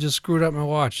you if you just screwed up my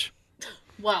watch.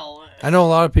 Well, I know a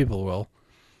lot of people will.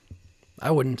 I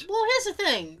wouldn't. well, here's the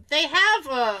thing. They have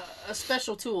a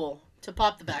special tool to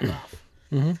pop the back off.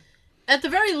 Mhm. At the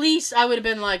very least, I would have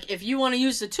been like, if you want to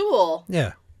use the tool,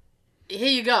 Yeah. here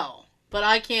you go. But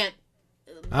I can't.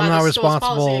 I'm by not the store's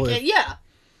responsible policy, I can't- yeah.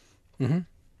 Mhm.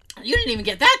 You didn't even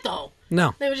get that, though.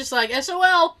 No. They were just like,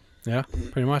 SOL. Yeah,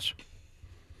 pretty much.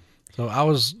 So I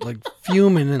was like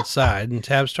fuming inside, and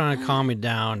Tab's trying to calm me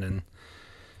down. And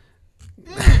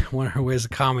one of her ways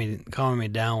of calming me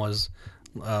down was,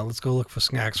 let's go look for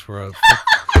snacks for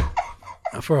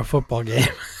a football game.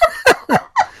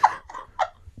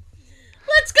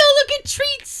 Let's go look at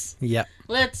treats. Yep.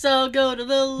 Let's all go to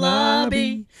the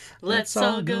lobby. Let's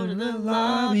all go to the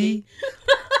lobby.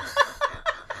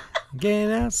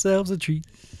 Get ourselves a treat.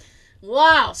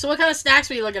 Wow. So what kind of snacks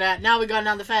were you looking at? Now we've gone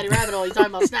down the fatty rabbit hole. You're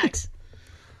talking about snacks.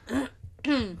 I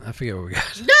forget what we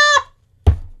got.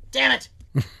 No! Damn it.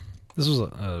 This was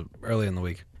early in the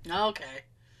week. Okay.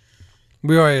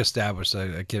 We already established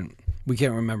that we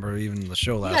can't remember even the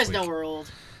show last You guys week. know we're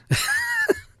old.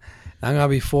 I'm gonna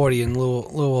be 40 in a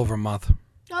little over a month.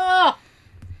 Oh!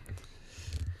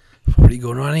 40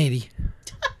 going on 80.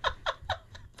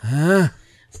 Huh?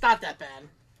 It's not that bad.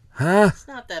 Huh? It's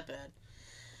not that bad.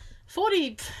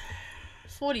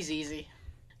 40's easy.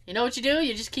 You know what you do?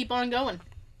 You just keep on going.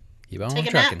 Keep on Take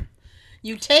a trucking. nap.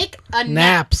 You take a nap.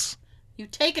 Naps. You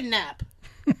take a nap.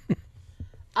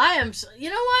 I am... You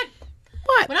know what?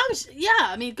 What? When I was... Yeah,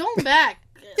 I mean, going back...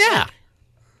 Yeah.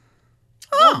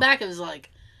 Going back, it was like...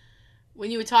 When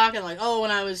you were talking, like, oh,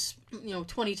 when I was,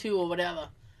 22 or whatever.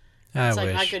 I It's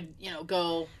wish. like I could,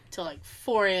 go till like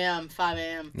 4 a.m., 5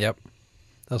 a.m. Yep.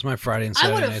 That was my Friday and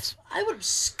Saturday nights. I would have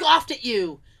scoffed at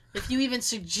you if you even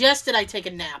suggested I take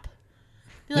a nap.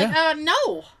 Be like, Yeah.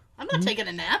 no, I'm not taking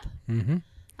a nap. Mm-hmm.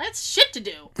 I got shit to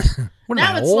do. What now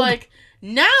am I, it's old? like,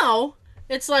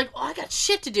 oh, I got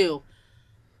shit to do.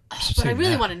 should But I take a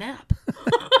really nap. want a nap.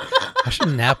 I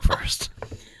should nap first.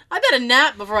 I better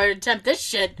nap before I attempt this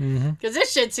shit. Mm-hmm. Because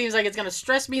this shit seems like it's going to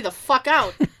stress me the fuck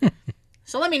out.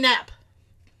 So let me nap.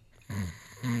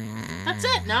 That's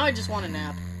it. Now I just want to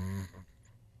nap.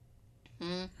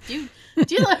 Do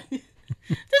you like...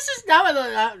 This is now...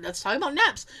 let's talk about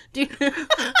naps. Do you...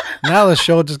 Now the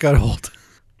show just got old.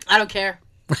 I don't care.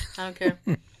 Aren't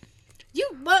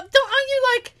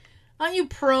you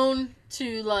prone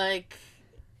to like...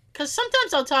 Because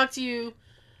sometimes I'll talk to you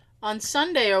on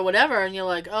Sunday or whatever, and you're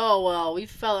like, oh, well,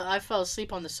 I fell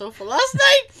asleep on the sofa last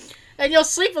night, and you'll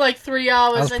sleep for like 3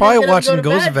 hours. I was and probably then get up and watching go to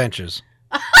Ghost bed. Adventures.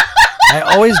 I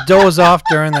always doze off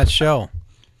during that show.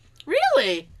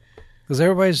 Really? Because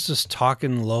everybody's just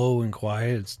talking low and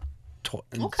quiet. It's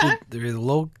Okay. They're either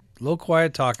low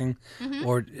quiet talking,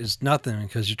 or it's nothing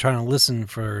because you're trying to listen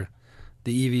for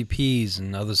the EVPs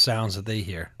and other sounds that they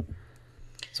hear.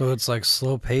 So it's like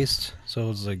slow paced.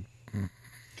 So it's like,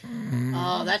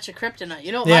 Oh, that's your kryptonite.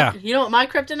 You know what my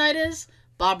kryptonite is?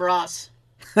 Bob Ross.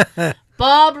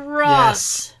 Bob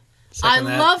Ross. Yes. I Second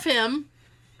that. love him,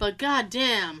 but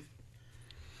goddamn,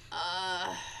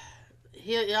 I'm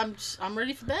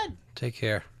ready for bed. Take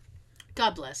care.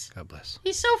 God bless. God bless.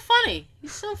 He's so funny.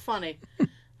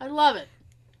 I love it.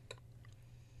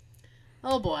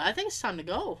 Oh boy, I think it's time to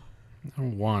go. I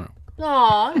don't want to. Oh,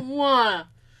 I don't wanna.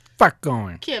 Fuck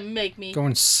going. Can't make me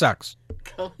Going sucks.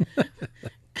 go.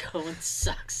 Oh, it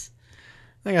sucks.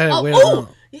 I gotta Oh, wait. ooh!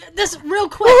 Yeah, this real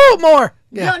quick. Ooh, more.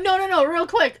 Yeah. No, real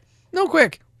quick. No,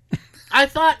 quick. I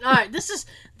thought, all right,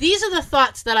 these are the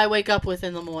thoughts that I wake up with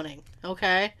in the morning,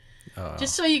 okay?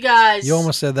 Just so you guys... You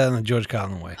almost said that in the George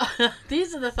Carlin way.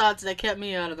 These are the thoughts that kept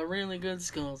me out of the really good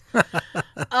schools. These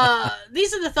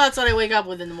are the thoughts that I wake up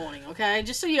with in the morning, okay?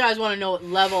 Just so you guys want to know what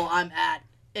level I'm at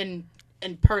and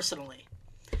personally.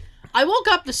 I woke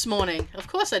up this morning. Of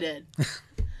course I did.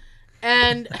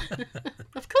 And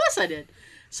of course I did.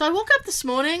 So I woke up this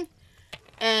morning,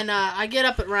 and I get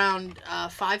up at around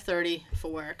 5:30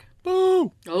 for work.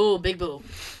 Boo! Oh, big boo.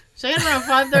 So I get up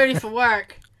around 5:30 for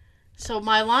work. So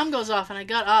my alarm goes off, and I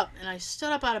got up, and I stood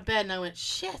up out of bed, and I went,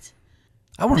 shit.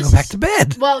 I want to go back to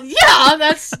bed. Well, yeah,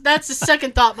 that's the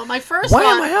second thought. But my first Why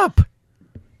thought... am I up?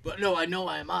 But no, I know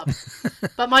I am up.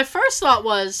 But my first thought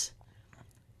was...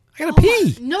 I gotta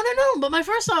pee. No. But my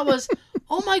first thought was,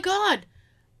 oh my God,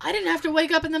 I didn't have to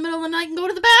wake up in the middle of the night and go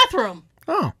to the bathroom.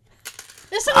 Oh.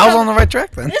 Isn't I was on the right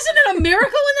track then. Isn't it a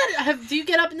miracle in that? Do you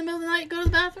get up in the middle of the night and go to the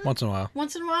bathroom? Once in a while.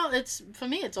 Once in a while? For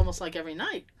me, it's almost like every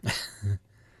night.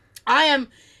 It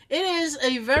is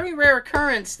a very rare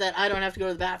occurrence that I don't have to go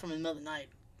to the bathroom in the middle of the night.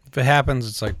 If it happens,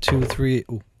 it's like 2, 3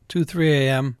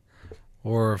 a.m.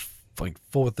 or like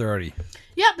 4:30.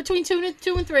 Yeah, between 2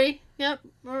 and 3. Yep,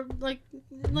 or like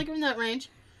in that range.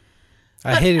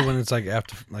 I hate it when it's like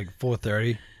after like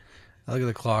 4:30. I look at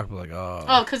the clock, but like, oh.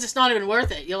 Oh, because it's not even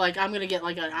worth it. You're like, I'm gonna get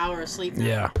like an hour of sleep now.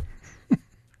 Yeah.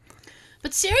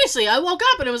 But seriously, I woke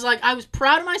up and it was like I was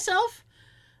proud of myself.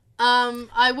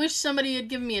 I wish somebody had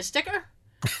given me a sticker.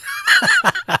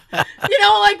 You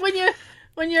know, like when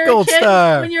you're Gold a kid,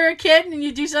 star. when you're a kid and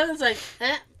you do something, it's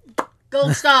like,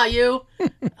 gold star, you.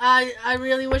 I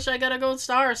really wish I got a gold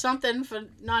star or something for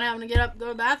not having to get up and go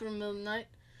to the bathroom in the middle of the night.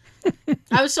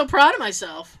 I was so proud of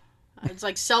myself. I was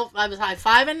like I was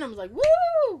high-fiving. I was like,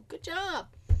 woo, good job.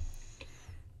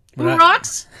 Who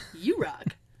rocks? You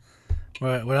rock.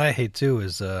 What I hate too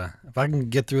is if I can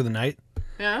get through the night,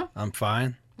 Yeah. I'm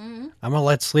fine. Mm-hmm. I'm a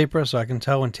light sleeper, so I can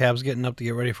tell when Tab's getting up to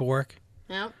get ready for work.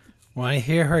 Yeah. When I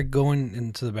hear her going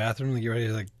into the bathroom to get ready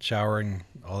to like shower and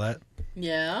all that,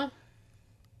 Yeah.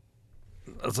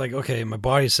 it's like, okay, my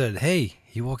body said, hey,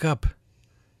 you woke up.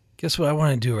 Guess what I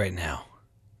want to do right now?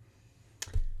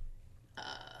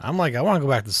 I'm like, I want to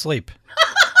go back to sleep.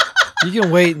 You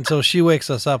can wait until she wakes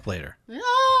us up later.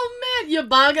 Oh, man. You're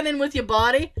bargaining with your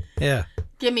body? Yeah.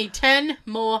 Give me 10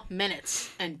 more minutes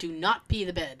and do not pee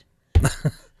the bed.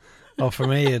 Oh, for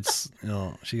me, it's,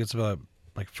 she gets about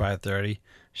like 5:30.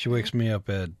 She wakes me up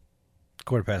at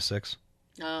 6:15.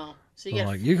 Oh. So I'm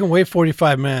like, you can wait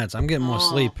 45 minutes. I'm getting more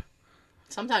sleep.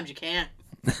 Sometimes you can't.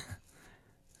 And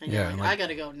Yeah, you're like- I got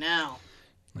to go now.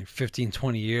 Like 15,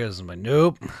 20 years. I'm like,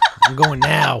 nope. I'm going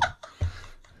now.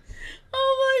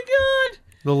 Oh, my God.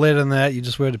 A little later than that, you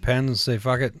just wear the pens and say,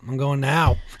 fuck it. I'm going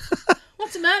now.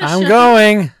 What's the matter, I'm Sean?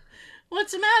 going.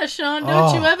 What's the matter, Sean?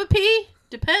 Don't you ever pee?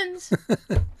 Depends.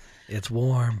 It's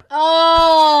warm.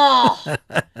 Oh.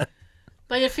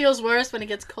 But it feels worse when it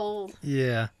gets cold.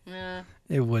 Yeah, Yeah.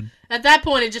 it would. At that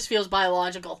point, it just feels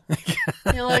biological.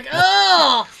 You're like,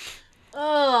 oh.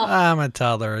 I'm a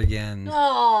toddler again.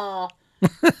 Oh.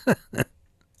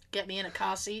 Get me in a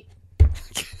car seat.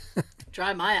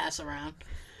 Drive my ass around.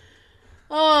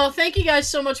 Oh, thank you guys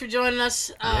so much for joining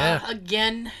us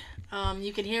again.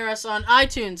 You can hear us on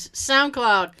iTunes,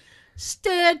 SoundCloud,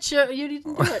 Stitcher. You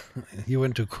didn't do it. You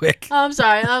went too quick. Oh, I'm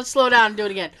sorry. I'll slow down and do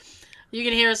it again. You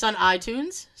can hear us on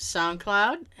iTunes,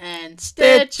 SoundCloud, and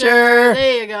Stitcher.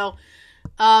 There you go.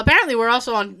 Apparently, we're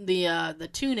also on the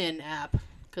TuneIn app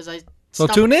because So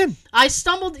tune in. I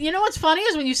stumbled. You know what's funny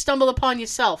is when you stumble upon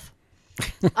yourself.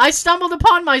 I stumbled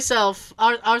upon myself.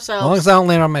 Ourselves. As long as I don't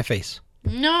land on my face.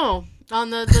 No, on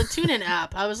the TuneIn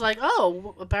app. I was like,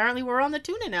 oh, apparently we're on the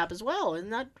TuneIn app as well.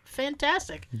 Isn't that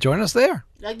fantastic? Join us there.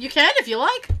 You can if you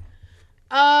like.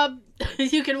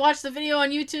 You can watch the video on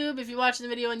YouTube. If you watch the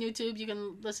video on YouTube, you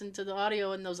can listen to the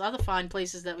audio in those other fine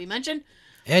places that we mentioned.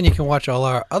 And you can watch all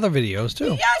our other videos, too.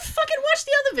 Yeah, I fucking watch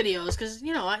the other videos because,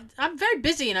 I'm very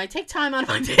busy and I take time out of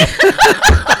my day.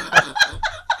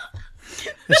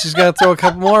 She's got to throw a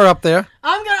couple more up there.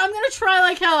 I'm gonna try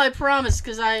like hell, I promise,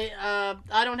 because I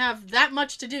don't have that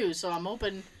much to do, so I'm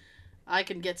hoping I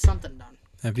can get something done.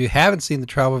 If you haven't seen the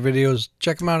travel videos,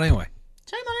 check them out anyway.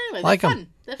 Check them out anyway. Like They're 'em. fun.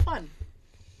 They're fun.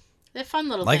 They're fun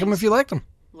little Like things. them if you like them.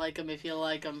 Like them if you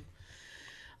like them.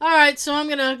 All right, so I'm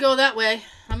gonna go that way.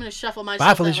 I'm gonna shuffle myself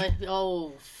Bye, that Felicia. way.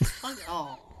 Oh, fuck.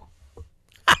 Oh.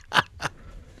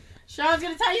 Sean's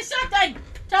gonna tell you something.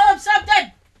 Tell him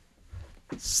something.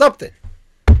 Something.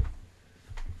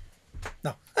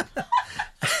 No.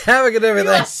 Have a good You everything.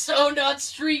 are so not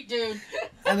street, dude.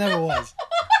 I never was.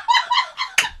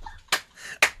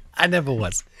 I never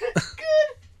was. Good.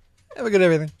 Have a good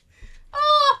everything.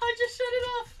 Oh, I just shut it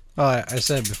off. Oh, I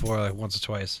said it before like once or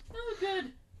twice.